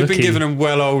down the You've been bookie. giving them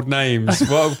well old names.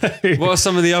 What are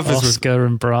some of the others? Oscar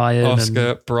and Brian.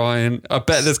 Oscar, Brian. I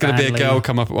bet there's going to be a Stanley. girl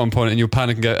come up at one point and you'll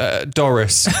panic and go,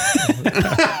 Doris.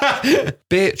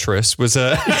 Beatrice was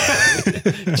a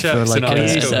feel like I'll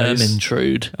Yeah. use School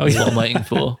Ermintrude. Is what I'm waiting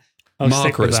for. I'll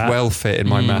stick with Margaret's that. well fit in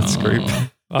my maths group.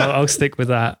 I'll stick with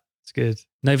that. It's good.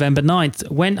 November 9th,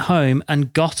 went home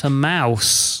and got a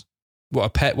mouse. What, a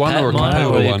pet one or a Mine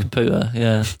computer or a one? Computer,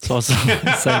 yeah. So I was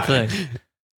same thing.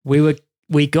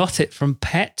 We got it from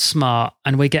PetSmart,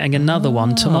 and we're getting another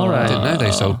one tomorrow. I didn't know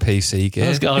they sold PC I gear.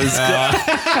 was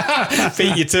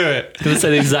Beat you to it. going to say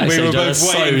the exact We same were thing. both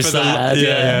That's waiting so for the- sad.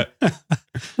 yeah.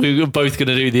 We were both going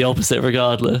to do the opposite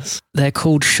regardless. They're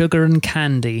called Sugar and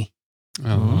Candy.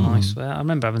 Oh. I swear, I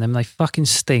remember having them. They fucking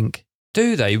stink.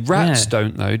 Do they? Rats Yeah.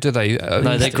 don't though, do they?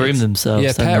 No, they groom themselves.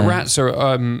 Yeah, don't pet they? rats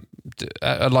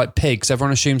are like pigs.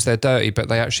 Everyone assumes they're dirty, but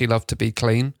they actually love to be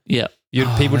clean. Yeah.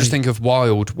 People just think of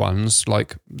wild ones,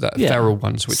 like Yeah. feral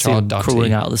ones, which See are them dirty.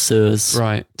 crawling out of the sewers.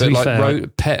 Right. To But be like fair-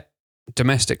 pet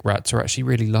domestic rats are actually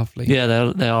really lovely.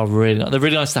 Yeah, they are really nice. They're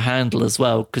really nice to handle as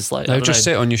well because like They'll I don't just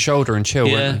know. sit on your shoulder and chill,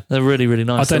 Yeah, won't they? they're really, really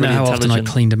nice. I don't know They're how really often I intelligent.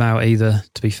 cleaned them out either,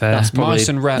 to be fair. That's probably- Mice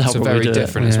and rats that'll are very probably do it.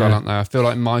 different as well, Yeah. aren't they? I feel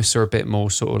like mice are a bit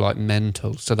more sort of like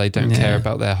mental, so they don't care Yeah.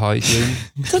 about their hygiene.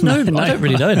 I don't know. No, I don't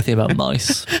really know anything about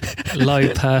mice. Low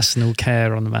personal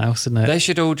care on the mouse, isn't it? They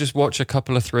should all just watch a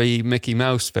couple of 3 Mickey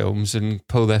Mouse films and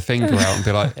pull their finger out and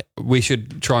be like, we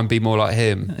should try and be more like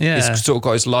him. Yeah. He's sort of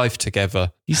got his life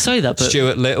together. You say that, but,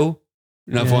 Stuart Little,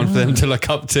 another one for them to look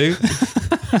up to.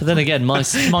 but then again,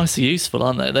 mice are useful,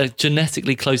 aren't they? They're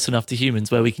genetically close enough to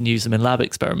humans where we can use them in lab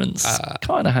experiments.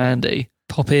 Kind of handy.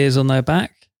 Pop ears on their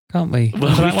back, can't we?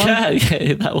 Well, Remember we that one? can.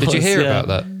 Yeah, that Did you was, hear yeah. about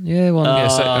that? Yeah, one. Yeah,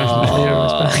 so- Ear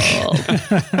on his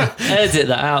back. Edit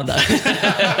that out now.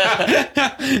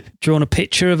 Drawn a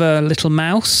picture of a little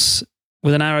mouse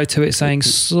with an arrow to it saying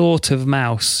 "sort of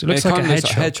mouse." It looks It like a kinda looks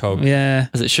hedgehog. like a hedgehog. Yeah,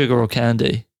 Is it sugar or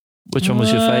candy? Which one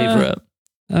was your favourite?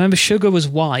 I remember sugar was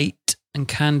white and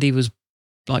candy was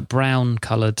like brown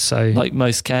coloured. So Like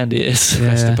most candy is.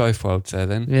 Best yeah, of both worlds there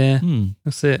then. yeah, Hmm.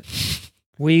 that's it.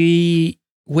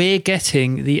 We're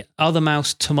getting the other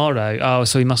mouse tomorrow. Oh,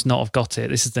 so we must not have got it.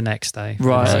 This is the next day.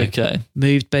 Right, okay.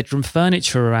 Moved bedroom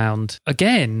furniture around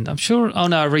again. I'm sure. Oh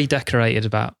no, I redecorated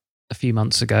about a few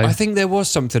months ago. I think there was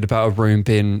something about a room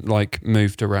being like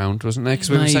moved around, wasn't there? Because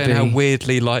we were saying how Maybe.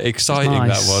 weirdly like exciting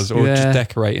Nice. that was, or Yeah. just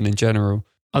decorating in general.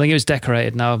 I think it was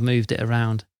decorated. Now I've moved it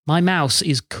around. My mouse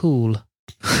is cool.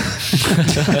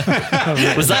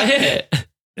 Was that it?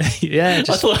 Yeah, I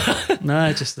just thought,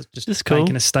 no, just Just cool.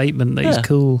 making a statement that Yeah. he's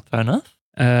cool. fair enough.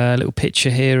 A little picture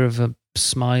here of a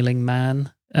smiling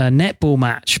man. A netball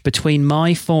match between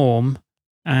my form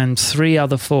and 3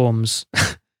 other forms.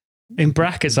 In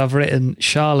brackets, I've written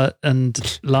Charlotte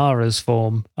and Lara's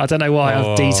form. I don't know why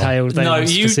I've detailed them. No, you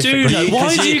do specifically. know.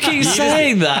 Why do you keep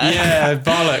saying that? Yeah,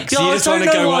 bollocks. Yeah, You I just want to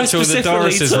don't go know why watch all the specifically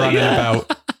Dorises to- running yeah.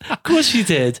 about. Of course you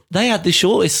did. They had the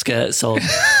shortest skirts on.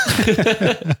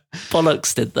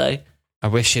 Bollocks, did they? I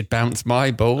wish you'd bounce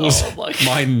my balls. Oh my God.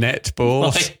 My net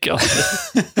balls. My God.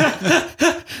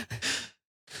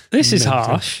 This is Mental.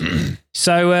 harsh.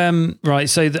 So, right.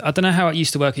 So, I don't know how it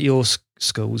used to work at your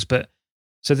schools, but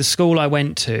so the school I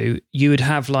went to, you would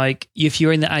have like, if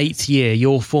you're in the 8th year,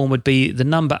 your form would be the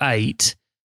number 8,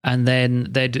 and then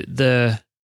they'd it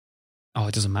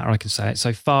doesn't matter. I can say it.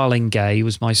 So, Farlingay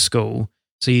was my school.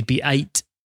 So, you'd be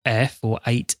 8F or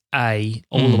 8A,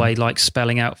 all the way like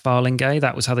spelling out Farlingay.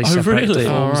 That was how they separated really? the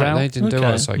Oh, forms right. out. They didn't do Okay.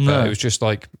 us like No. that. It was just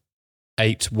like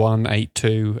 8-1,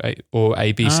 8-2, 8, or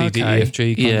A, B, C, D, E, Okay. F,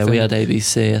 G. kind Yeah, of we thing. had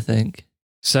ABC, I think.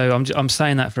 So I'm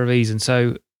saying that for a reason.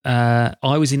 So I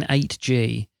was in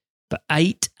 8G, but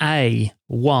 8A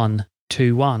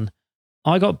 1-2-1.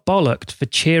 I got bollocked for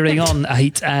cheering on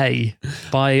 8A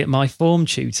by my form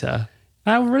tutor.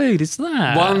 How rude is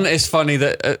that? One, it's funny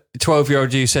that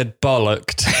 12-year-old you said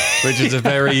bollocked, which is a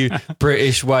very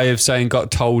British way of saying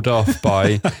got told off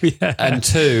by. Yeah. And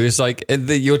 2, is like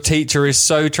your teacher is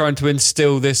so trying to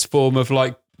instill this form of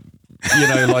like,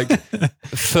 like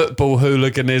football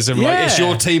hooliganism. Like it's Yeah.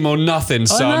 your team or nothing,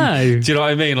 son. know. Do you know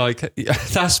what I mean? Like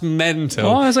that's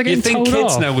mental. Why was I getting you think told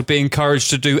kids off? now would be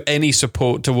encouraged to do any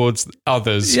support towards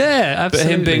others? Yeah, But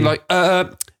absolutely. him being like,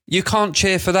 you can't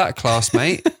cheer for that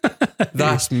classmate.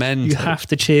 That's mental. you have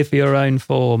to cheer for your own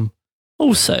form.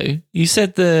 Also, you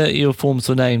said your forms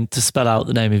were named to spell out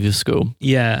the name of your school,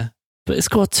 Yeah. but it's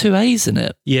got 2 A's in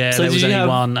it. Yeah, So there was did you only have-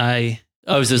 one A.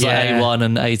 Oh, so there's like Yeah. A1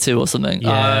 and A2 or something? Yeah.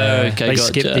 Oh, okay, they gotcha.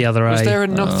 skipped the other A. Was there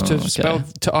enough Oh, to okay. spell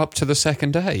up to the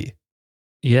second A? It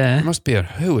Yeah. must be a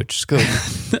hooage school.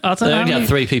 I don't They know. only had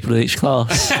 3 people in each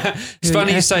class. It's funny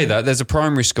Yeah. you say that. There's a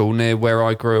primary school near where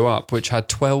I grew up which had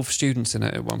 12 students in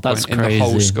it at one point That's in the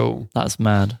whole crazy. school. That's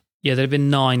mad. Yeah, there had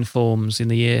been 9 forms in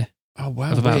the year. Oh,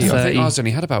 wow. Of about I think 30. ours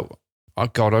only had about, oh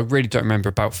God, I really don't remember,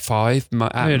 about 5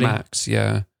 at Really? max.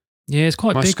 Yeah. Yeah, it's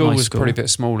quite My big. school my was school. probably a bit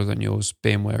smaller than yours,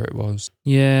 being where it was.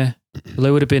 Yeah. Well,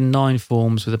 there would have been 9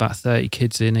 forms with about 30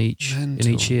 kids in each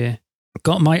Mental. year.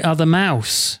 Got my other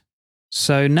mouse.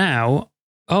 So now,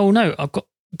 oh no, I've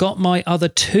got my other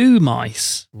 2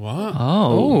 mice. What?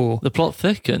 Oh, Oh. the plot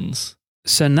thickens.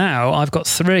 So now I've got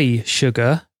 3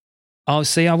 sugar. Oh,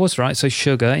 see, I was right. So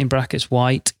sugar in brackets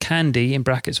white, candy in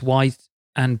brackets white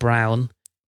and brown.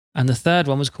 And the third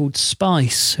one was called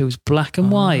Spice, who was black and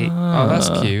white. Oh, that's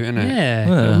cute, isn't it? Yeah,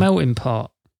 Yeah. a melting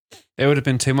pot. It would have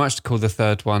been too much to call the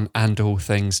third one "And All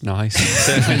Things Nice."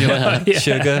 So when you're like, Yeah.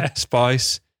 sugar,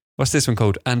 spice. What's this one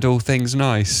called? "And All Things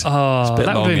Nice." Oh, a bit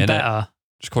that would long, have been innit? better.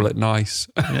 Just call it nice.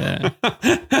 Yeah.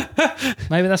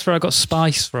 Maybe that's where I got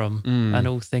Spice from. Mm. And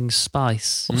all things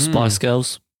Spice. Or Spice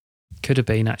Girls. Could have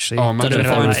been, actually. Oh, imagine Don't know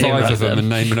finding if I remember 5 of them them. and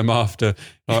naming them after.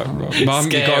 Like, Mum, you got to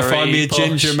Scary, find me a posh.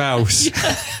 ginger mouse.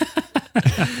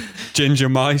 Ginger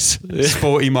mice,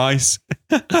 sporty mice.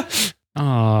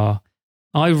 Oh,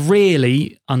 I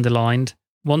really underlined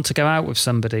want to go out with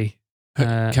somebody.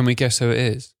 Can we guess who it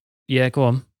is? Yeah, go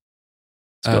on.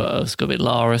 It's got to be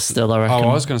Lara still, I reckon. Oh,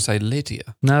 I was going to say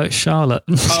Lydia. No, it's Charlotte.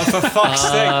 Oh, for fuck's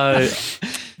sake.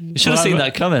 You should have seen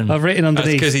that coming. I've written That's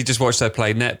underneath. because he just watched her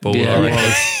play netball. Yeah,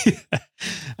 already.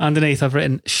 Underneath, I've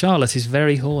written Charlotte is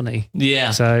very horny. Yeah.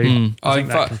 So Mm. I think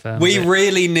that confirms we it.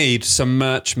 really need some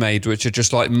merch made, which are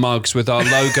just like mugs with our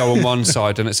logo on one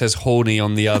side and it says horny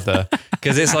on the other.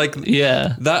 Because it's like,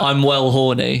 Yeah. That- I'm well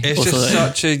horny. it's or just something.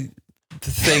 such a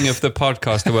thing of the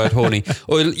podcast, the word horny.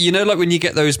 Or, like when you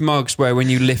get those mugs where when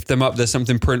you lift them up, there's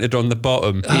something printed on the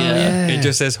bottom. Oh, yeah. It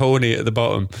just says horny at the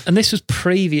bottom. And this was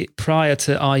prior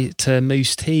to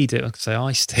Moose Tea. I could say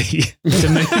Ice Tea. To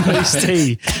Moose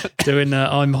Tea doing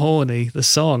I'm Horny, the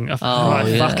song. I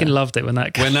yeah. fucking loved it when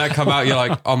that came When that come out, you're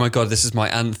like, oh my God, this is my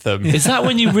anthem. Is that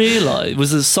when you realise, was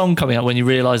the song coming out when you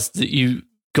realised that you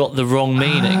got the wrong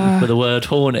meaning for the word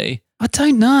horny? I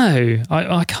don't know.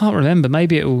 I can't remember.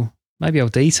 Maybe I'll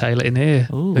detail it in here.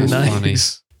 Ooh, Who that's knows? funny.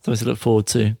 Something to look forward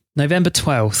to. November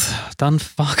 12th. Done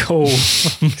fuck all. For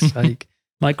fuck's sake.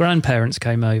 My grandparents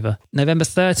came over. November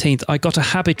 13th, I got a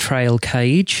Habit Trail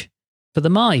cage for the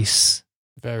mice.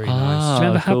 Very Ah. nice. Do you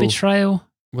remember cool. Habit Trail?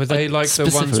 Were they like the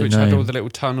ones specifically which had name. all the little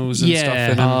tunnels and Yeah. stuff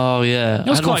in them? Oh yeah, It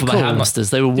was I had one quite for my cool. hamsters.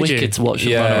 They were Did you? wicked to watch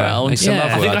them Yeah, run they around. used to love I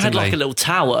think that, I had didn't like they? a little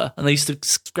tower, and they used to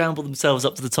scramble themselves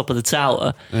up to the top of the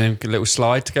tower. And then a little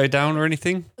slide to go down or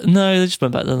anything? No, they just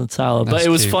went back down the tower. But That's it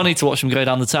was cute. funny to watch them go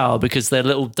down the tower because their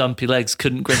little dumpy legs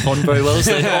couldn't grip on very well,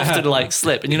 so they'd often like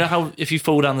slip. And you know how if you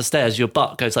fall down the stairs, your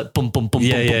butt goes like bum bum bum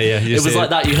Yeah, bum. yeah, bum. yeah. You It was see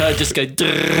like that. You heard just go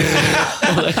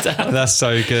all the way down. That's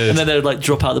so good. And then they would like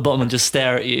drop out the bottom and just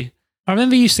stare at you. I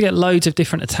remember you used to get loads of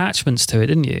different attachments to it,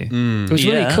 didn't you? It was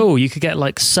really Yeah. cool. You could get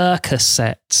like circus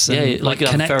sets and Yeah, like you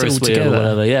have a connect it Ferris all wheel or together.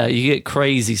 whatever. Yeah, you get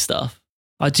crazy stuff.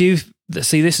 I do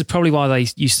see. This is probably why they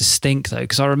used to stink though,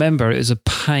 because I remember it was a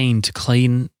pain to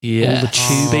clean Yeah. all the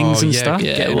tubings and stuff.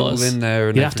 Yeah, Get it it all was. in there.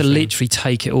 And You'd have to everything. literally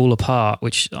take it all apart,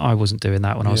 which I wasn't doing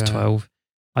that when I was Yeah. 12.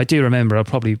 I do remember. I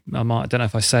don't know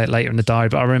if I say it later in the diary,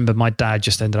 but I remember my dad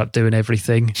just ended up doing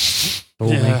everything for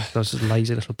me. Yeah. I was just a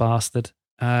lazy little bastard.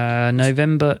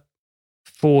 November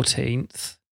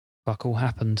 14th, fuck all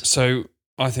happened. So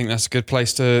I think that's a good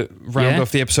place to round Yeah.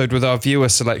 off the episode with our viewer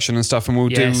selection and stuff, and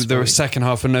we'll Yes, do the please. second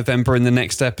half of November in the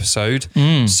next episode.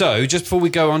 So just before we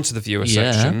go on to the viewer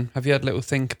Yeah. section, have you had a little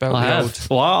think about I the have. old...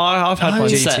 Well, I've had mine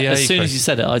set. GTA As soon as question. you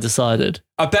said it, I decided.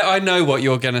 I bet I know what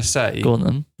you're going to say. Go on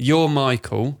then. You're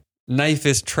Michael, Nath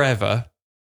is Trevor,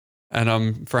 and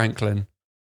I'm Franklin.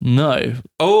 No.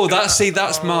 Oh,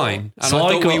 that's mine. And So I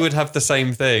I thought got- we would have the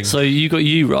same thing. So you got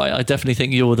you right. I definitely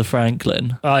think you're the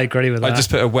Franklin. I agree with that. I just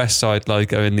put a West Side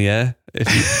logo in the air.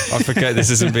 I forget this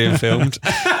isn't being filmed.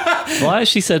 Well, I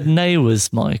actually said Nay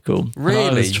was Michael. and I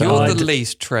Really? was You're Trevor. the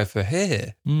least Trevor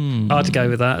here. I'd go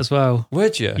with that as well.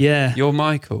 Would you? Yeah. You're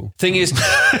Michael. Thing is,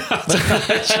 without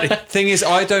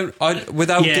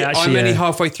Yeah, I'm actually, only yeah.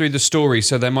 halfway through the story,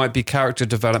 so there might be character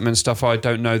development stuff I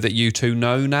don't know that you two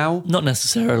know now. Not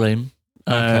necessarily.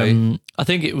 Okay. I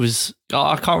think it was.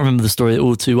 I can't remember the story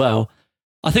all too well.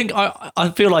 I think I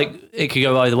feel like it could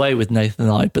go either way with Nathan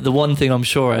and I. But the one thing I'm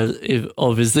sure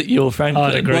of is that you're Franklin.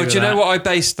 I'd agree. Well, with do you know that. what I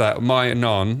based mine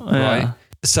on? Yeah. Right.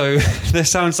 So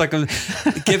this sounds like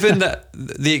given that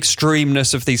the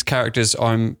extremeness of these characters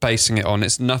I'm basing it on,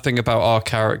 it's nothing about our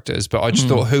characters, but I just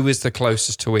thought who is the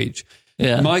closest to each.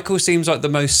 Yeah. Michael seems like the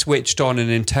most switched on and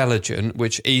intelligent,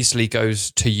 which easily goes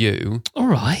to you. All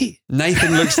right.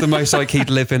 Nathan looks the most like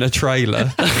he'd live in a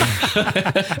trailer.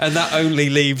 And that only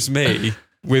leaves me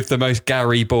with the most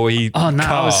Gary boy Oh, no,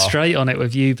 car. I was straight on it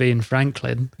with you being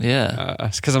Franklin. Yeah.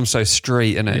 It's because I'm so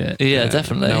street, innit? Yeah,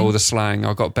 definitely. Know all the slang.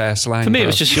 I've got bare slang. For me, it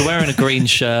was bro. just you're wearing a green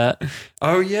shirt.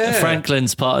 Oh, yeah.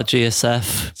 Franklin's part of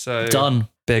GSF. So Done.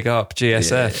 Big up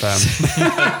GSF,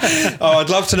 fam. Oh, I'd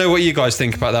love to know what you guys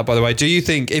think about that, by the way. Do you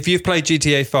think, if you've played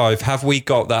GTA 5, have we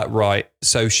got that right?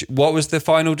 So what was the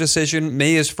final decision?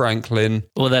 Me as Franklin.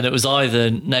 Well, then it was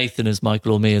either Nathan as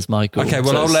Michael or me as Michael. Okay,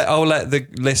 well, So I'll let the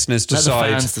listeners let the decide.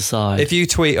 fans decide. If you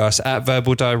tweet us at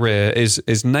Verbal Diarrhea,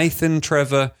 is Nathan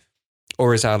Trevor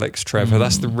or is Alex Trevor?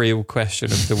 That's the real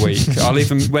question of the week.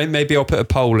 Maybe I'll put a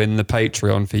poll in the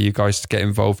Patreon for you guys to get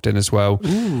involved in as well.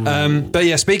 But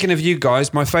yeah, speaking of you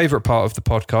guys, my favourite part of the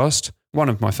podcast, one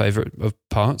of my favourite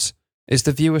parts, is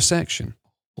the viewer section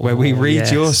where we read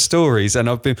yes. your stories. And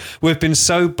we've been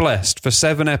so blessed for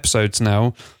 7 episodes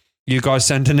now. You guys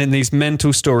sending in these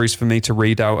mental stories for me to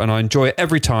read out, and I enjoy it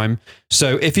every time.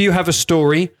 So if you have a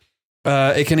story,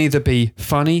 it can either be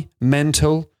funny,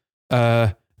 mental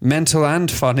and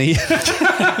funny.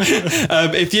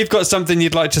 If you've got something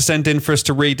you'd like to send in for us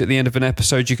to read at the end of an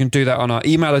episode, you can do that on our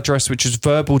email address, which is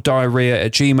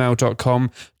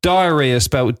verbaldiarrhea@gmail.com. Diarrhea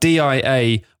spelled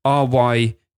DIARYER.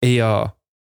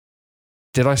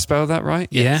 Did I spell that right?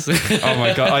 Yeah. Oh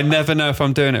my God. I never know if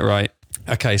I'm doing it right.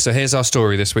 Okay, so here's our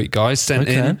story this week, guys. Sent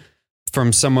in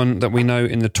from someone that we know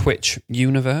in the Twitch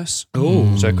universe.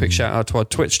 Ooh. So a quick shout out to our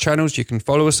Twitch channels. You can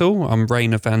follow us all. I'm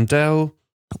Raina Vandell.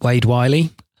 Wade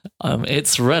Wiley.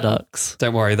 It's Redux.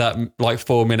 Don't worry, that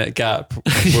 4-minute gap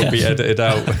will be edited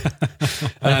out. All just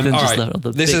right, left on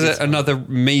the this is biggest another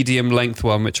medium length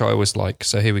one, which I always like.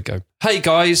 So here we go. Hey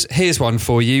guys, here's one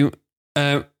for you.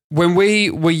 When we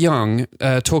were young,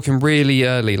 talking really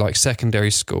early, like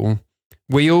secondary school,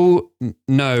 we all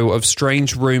know of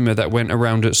strange rumour that went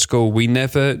around at school we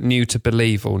never knew to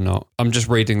believe or not. I'm just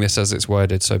reading this as it's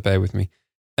worded, so bear with me.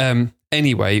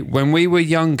 Anyway, when we were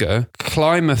younger,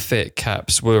 ClimaFit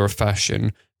caps were a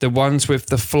fashion, the ones with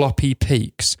the floppy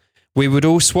peaks. We would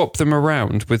all swap them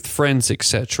around with friends,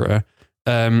 etc.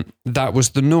 That was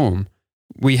the norm.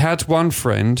 We had one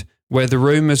friend where the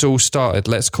rumours all started,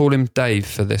 let's call him Dave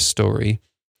for this story.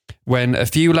 When a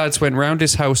few lads went round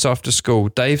his house after school,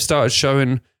 Dave started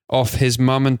showing off his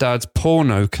mum and dad's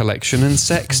porno collection and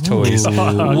sex toys.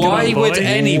 Why would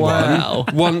anyone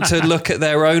want to look at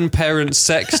their own parents'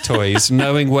 sex toys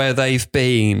knowing where they've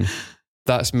been?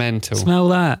 That's mental. Smell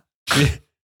that.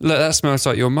 Look, that smells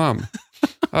like your mum.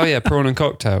 Oh yeah, prawn and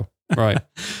cocktail. Right.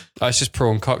 It's just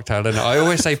prawn cocktail, isn't it? I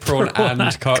always say prawn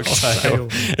and cocktail.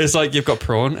 It's like you've got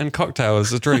prawn and cocktail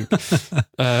as a drink.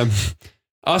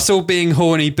 Us all being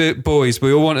horny boys,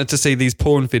 we all wanted to see these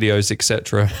porn videos,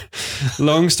 etc.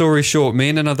 Long story short, me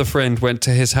and another friend went to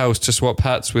his house to swap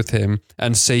hats with him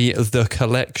and see the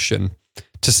collection.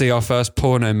 To see our first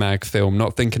porno mag film,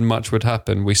 not thinking much would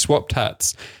happen. We swapped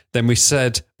hats. Then we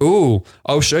said, "Ooh,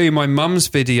 I'll show you my mum's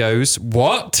videos."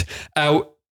 What?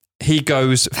 Out he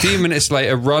goes. A few minutes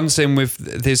later, runs in with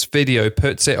this video,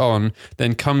 puts it on,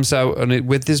 then comes out on it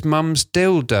with his mum's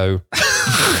dildo.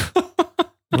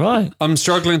 Right. I'm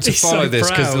struggling to follow this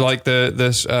because like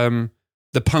the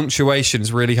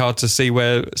punctuation's really hard to see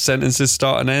where sentences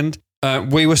start and end.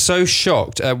 We were so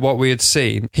shocked at what we had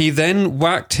seen. He then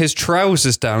whacked his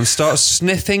trousers down, starts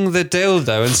sniffing the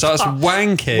dildo and starts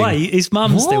wanking. Wait, his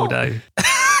mum's dildo.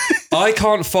 I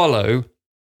can't follow.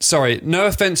 Sorry, no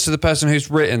offense to the person who's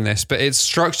written this, but it's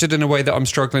structured in a way that I'm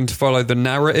struggling to follow the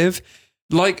narrative.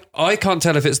 Like, I can't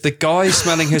tell if it's the guy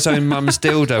smelling his own mum's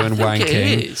dildo and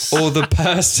wanking or the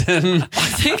person. I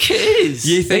think it is.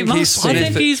 You think I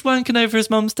think he's wanking over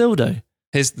his mum's dildo.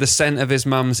 The scent of his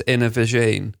mum's inner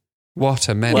vagine. What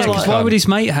a mental because why would his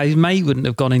mate wouldn't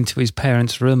have gone into his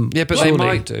parents' room? Yeah, but they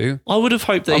might do. I would have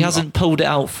hoped that he hasn't pulled it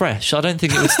out fresh. I don't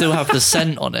think it would still have the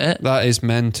scent on it. That is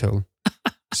mental.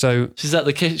 So she's at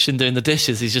the kitchen doing the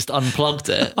dishes. He's just unplugged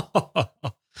it.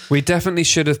 We definitely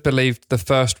should have believed the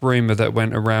first rumour that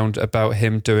went around about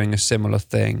him doing a similar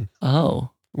thing.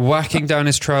 Oh. Whacking down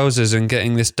his trousers and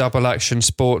getting this double action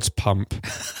sports pump,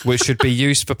 which should be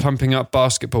used for pumping up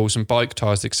basketballs and bike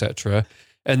tires, etc.,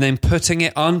 and then putting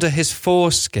it under his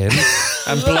foreskin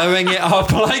and blowing it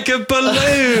up like a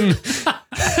balloon.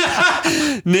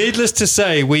 Needless to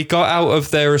say, we got out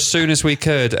of there as soon as we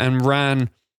could and ran.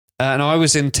 And I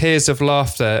was in tears of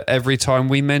laughter every time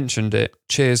we mentioned it.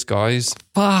 Cheers, guys.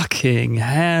 Fucking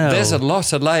hell. There's a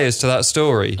lot of layers to that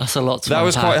story. That's a lot to That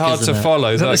was quite hard to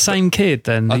follow. Is that the same kid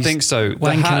then? I think so.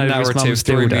 The hat narrative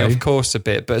threw me off course a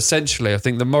bit. But essentially, I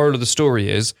think the moral of the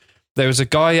story is there was a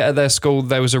guy at their school,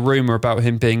 there was a rumour about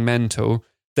him being mental.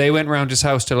 They went round his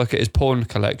house to look at his porn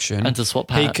collection. And to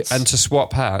swap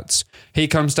hats. He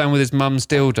comes down with his mum's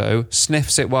dildo,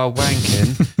 sniffs it while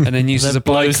wanking, and then uses a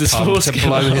bike pump to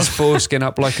blow his foreskin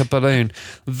up like a balloon.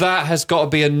 That has got to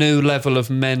be a new level of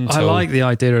mental. I like the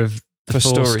idea of the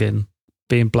foreskin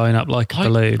being blown up like a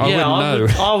balloon.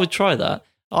 I would try that.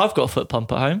 I've got a foot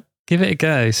pump at home. Give it a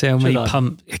go. See how many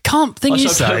pump. I can't think you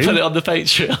so. Put it on the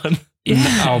Patreon.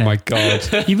 Yeah. Oh my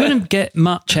God. You wouldn't get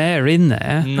much air in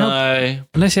there. No.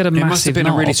 Unless you had a massive It must have been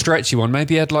knob. a really stretchy one.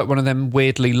 Maybe he had like one of them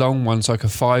weirdly long ones, like a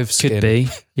 5 skin. Could be.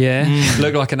 Yeah.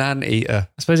 Look like an anteater.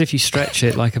 I suppose if you stretch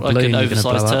it like a like balloon, an you're going to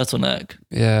blow oversized up. turtleneck.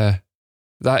 Yeah.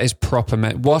 That is proper.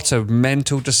 What a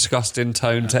mental, disgusting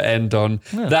tone to end on.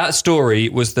 Yeah. That story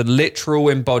was the literal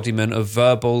embodiment of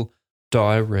verbal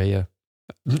diarrhea.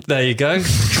 There you go.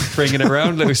 Bringing it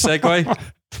around, little segue.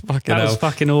 That was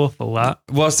fucking awful, that.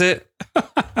 Was it?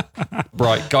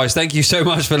 Right, guys, thank you so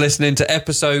much for listening to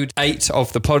episode 8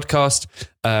 of the podcast.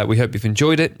 We hope you've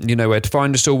enjoyed it. You know where to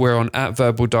find us all. We're on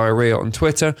 @verbaldiarrhea on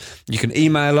Twitter. You can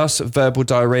email us at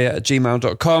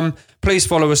verbaldiarrhea@gmail.com. Please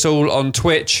follow us all on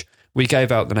Twitch. We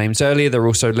gave out the names earlier. They're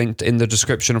also linked in the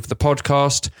description of the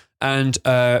podcast. And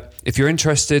if you're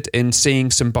interested in seeing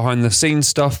some behind-the-scenes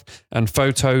stuff and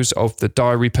photos of the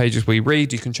diary pages we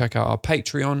read, you can check out our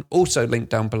Patreon, also linked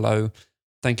down below.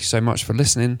 Thank you so much for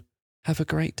listening. Have a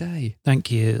great day. Thank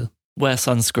you. Wear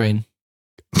sunscreen.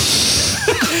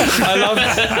 I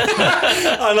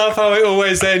love how it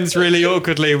always ends really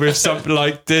awkwardly with something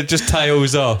like they're just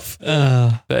tails off.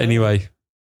 But anyway,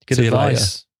 good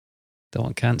advice. Don't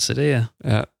want cancer, do you?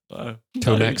 Yeah.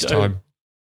 Till next time.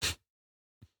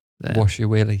 Wash your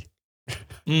willy.